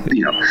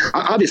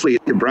obviously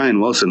Brian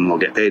Wilson will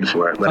get paid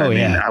for it, but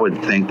I would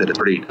think that it's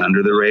pretty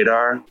under the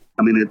radar.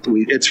 I mean,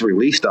 it's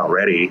released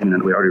already,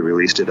 and we already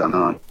released it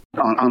on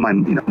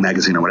online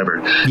magazine or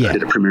whatever. Yeah. I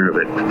did a premiere of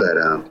it, but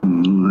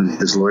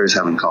his lawyers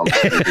haven't called.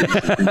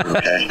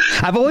 Okay.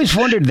 I've always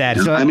wondered that.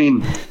 So I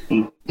mean,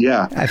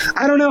 yeah,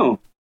 I don't know.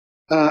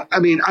 I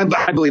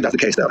believe that's the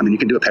case, though. I mean, you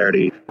can do a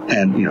parody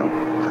and,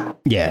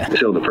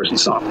 fill the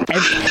person's song.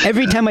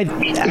 Every time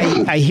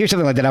I hear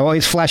something like that, I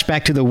always flash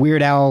back to the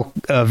Weird Al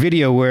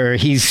video where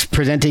he's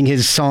presenting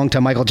his song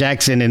to Michael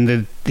Jackson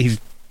and his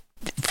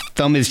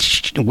thumb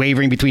is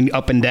wavering between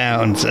up and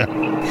down. So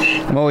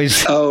I'm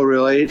always... Oh,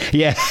 really?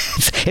 Yeah.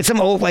 It's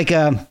some old, I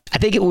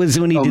think it was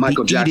when he did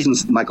Michael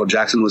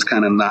Jackson was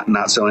kind of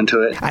not so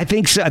into it. I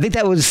think so. I think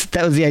that was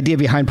the idea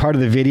behind part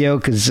of the video,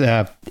 because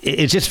it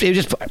was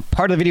just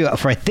part of the video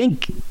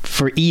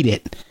for Eat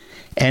It.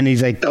 And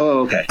he's like,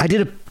 "Oh, okay. I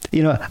did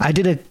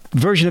a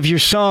version of your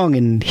song,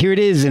 and here it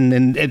is."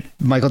 And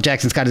Michael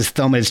Jackson's got his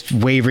thumb is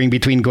wavering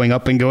between going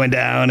up and going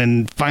down,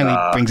 and finally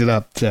brings it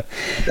up. So,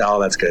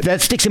 that's good.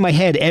 That sticks in my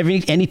head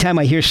anytime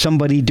I hear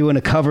somebody doing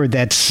a cover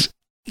that's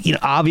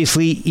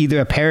obviously either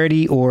a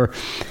parody or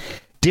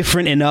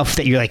different enough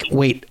that you're like,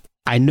 wait,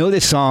 I know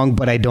this song,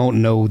 but I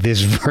don't know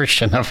this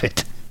version of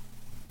it.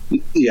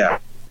 Yeah.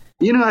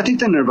 I think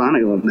the Nirvana,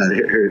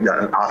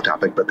 off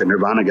topic, but the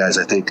Nirvana guys,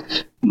 I think,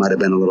 might have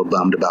been a little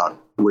bummed about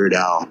Weird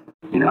Al.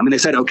 They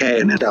said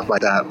okay and stuff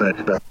like that,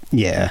 but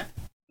yeah,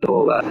 the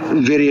whole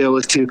video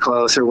was too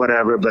close or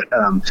whatever. But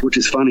which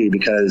is funny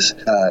because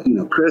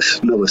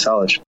Chris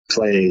Novoselic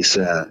plays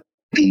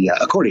the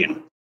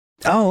accordion.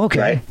 Oh, okay,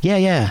 right?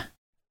 Yeah.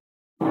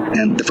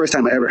 And the first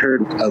time I ever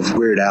heard of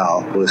Weird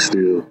Al was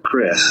through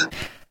Chris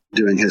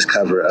doing his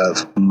cover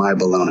of My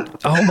Bologna.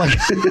 Oh my God.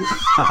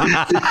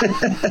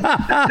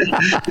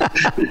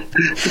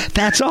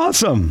 That's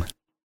awesome.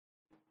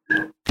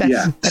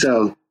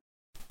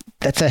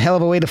 That's a hell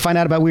of a way to find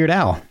out about Weird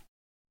Al.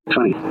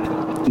 Funny.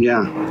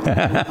 Yeah.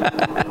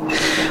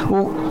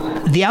 Well,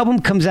 the album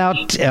comes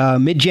out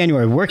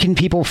mid-January. Where can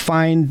people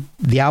find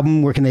the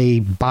album? Where can they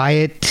buy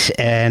it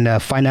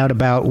and find out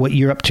about what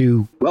you're up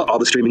to? Well, all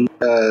the streaming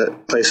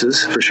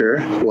places, for sure.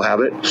 We'll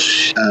have it.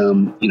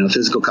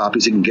 Physical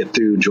copies you can get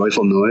through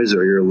Joyful Noise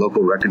or your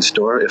local record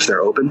store if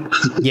they're open.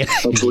 Yeah.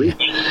 Hopefully.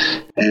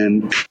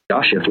 And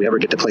gosh, if we ever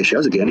get to play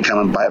shows again, come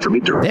and buy it for me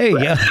direct. There you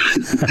go.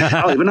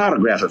 I'll even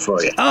autograph it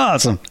for you.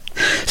 Awesome.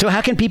 So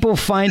how can people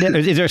find it?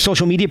 Is there a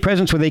social media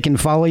presence where they can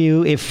follow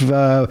you if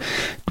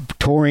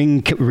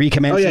touring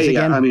recommences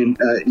again? I mean,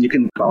 you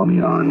can follow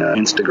me on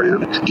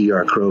Instagram at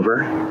Dr.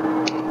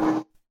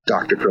 Crover.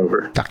 Dr.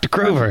 Crover. Dr.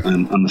 Crover.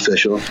 I'm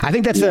official. I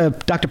think that's a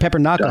Dr. Pepper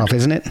knockoff,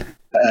 isn't it?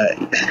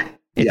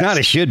 If not,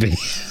 it should be.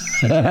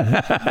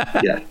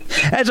 Yeah.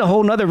 That's a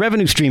whole nother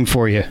revenue stream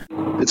for you.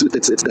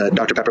 It's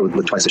Dr. Pepper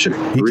with twice the sugar.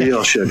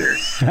 Real sugar.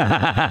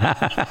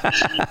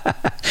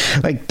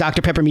 Like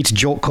Dr. Pepper meets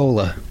Jolt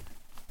Cola.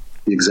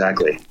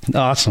 Exactly.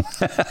 Awesome.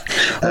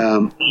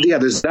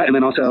 There's that. And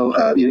then also,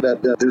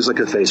 there's like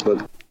a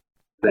Facebook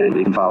thing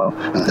you can follow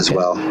as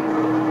well.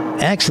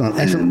 Excellent.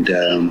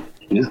 And,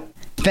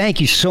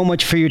 thank you so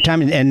much for your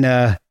time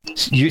and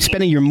you're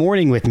spending your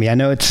morning with me. I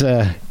know it's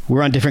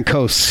we're on different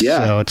coasts,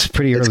 so it's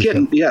pretty early.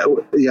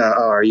 Oh,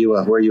 are you?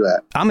 Where are you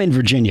at? I'm in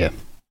Virginia.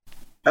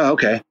 Oh,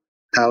 okay.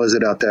 How is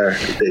it out there?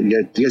 Do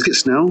you guys get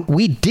snow?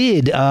 We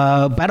did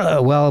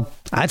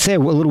I'd say a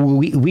little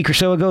week or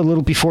so ago, a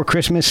little before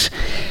Christmas,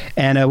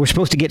 and we're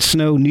supposed to get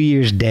snow New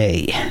Year's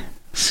Day.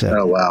 So,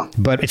 oh wow!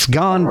 But it's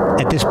gone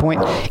at this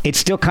point. It's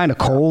still kind of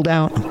cold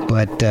out,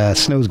 but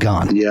snow's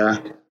gone. Yeah,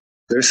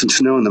 there's some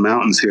snow in the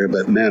mountains here,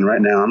 but man,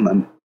 right now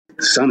the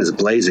sun is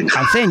blazing.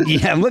 I'm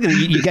saying, I'm looking.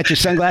 You got your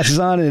sunglasses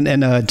on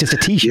and just a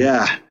t-shirt.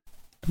 Yeah.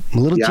 I'm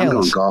a little jealous. I'm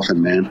going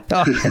golfing, man.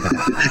 Oh.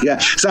 Yeah,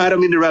 so I don't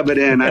mean to rub it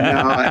in. I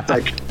know.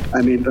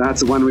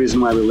 That's the one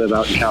reason why we live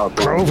out in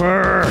California.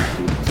 Grover.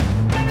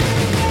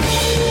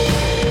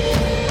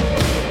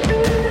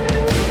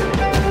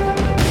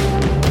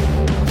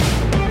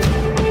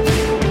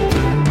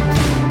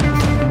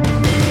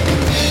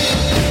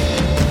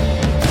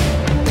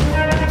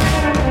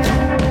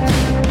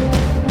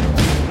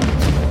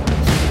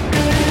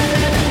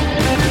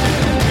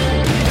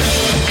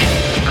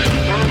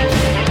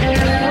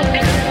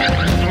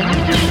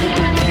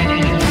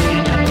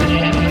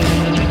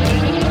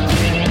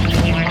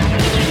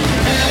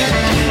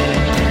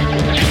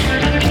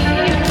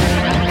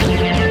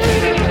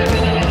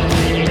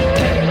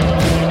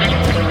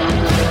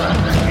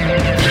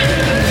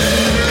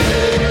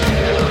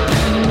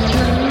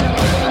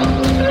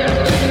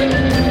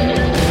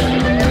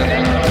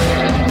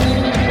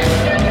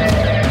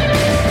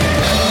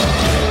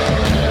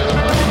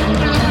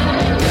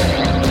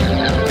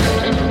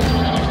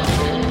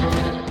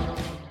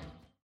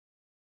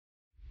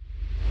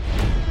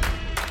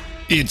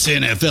 It's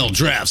NFL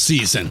draft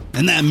season,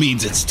 and that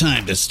means it's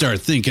time to start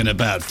thinking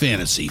about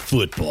fantasy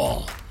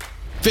football.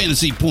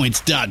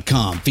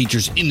 FantasyPoints.com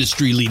features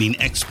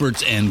industry-leading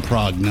experts and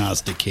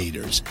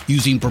prognosticators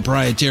using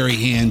proprietary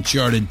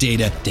hand-charted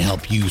data to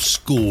help you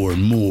score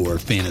more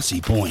fantasy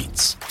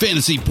points.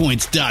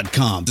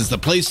 FantasyPoints.com is the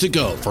place to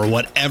go for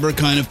whatever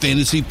kind of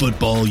fantasy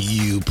football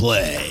you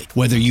play.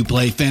 Whether you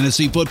play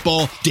fantasy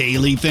football,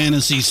 daily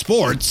fantasy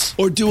sports,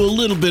 or do a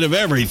little bit of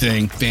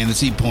everything,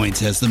 Fantasy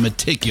Points has the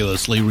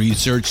meticulously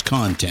researched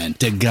content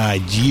to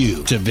guide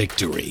you to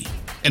victory.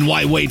 And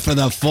why wait for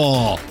the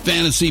fall?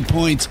 Fantasy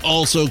Points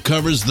also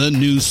covers the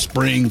new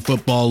spring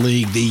football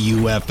league, the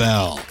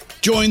UFL.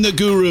 Join the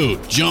guru,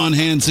 John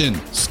Hansen,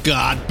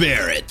 Scott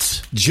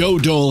Barrett, Joe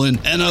Dolan,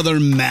 and other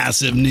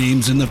massive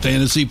names in the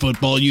fantasy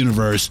football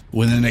universe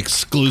with an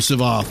exclusive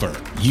offer.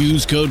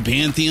 Use code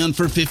Pantheon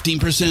for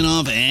 15%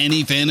 off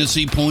any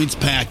Fantasy Points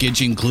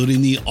package,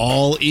 including the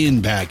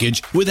all-in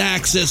package, with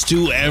access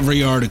to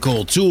every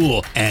article,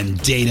 tool, and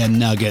data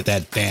nugget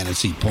that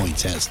Fantasy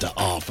Points has to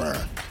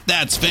offer.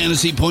 That's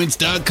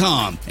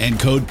FantasyPoints.com and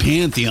code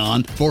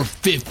Pantheon for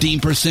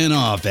 15%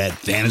 off at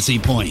Fantasy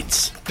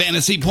Points.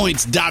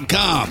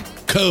 FantasyPoints.com,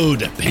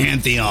 code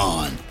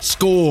Pantheon.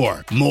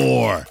 Score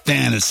more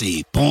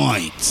fantasy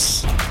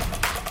points.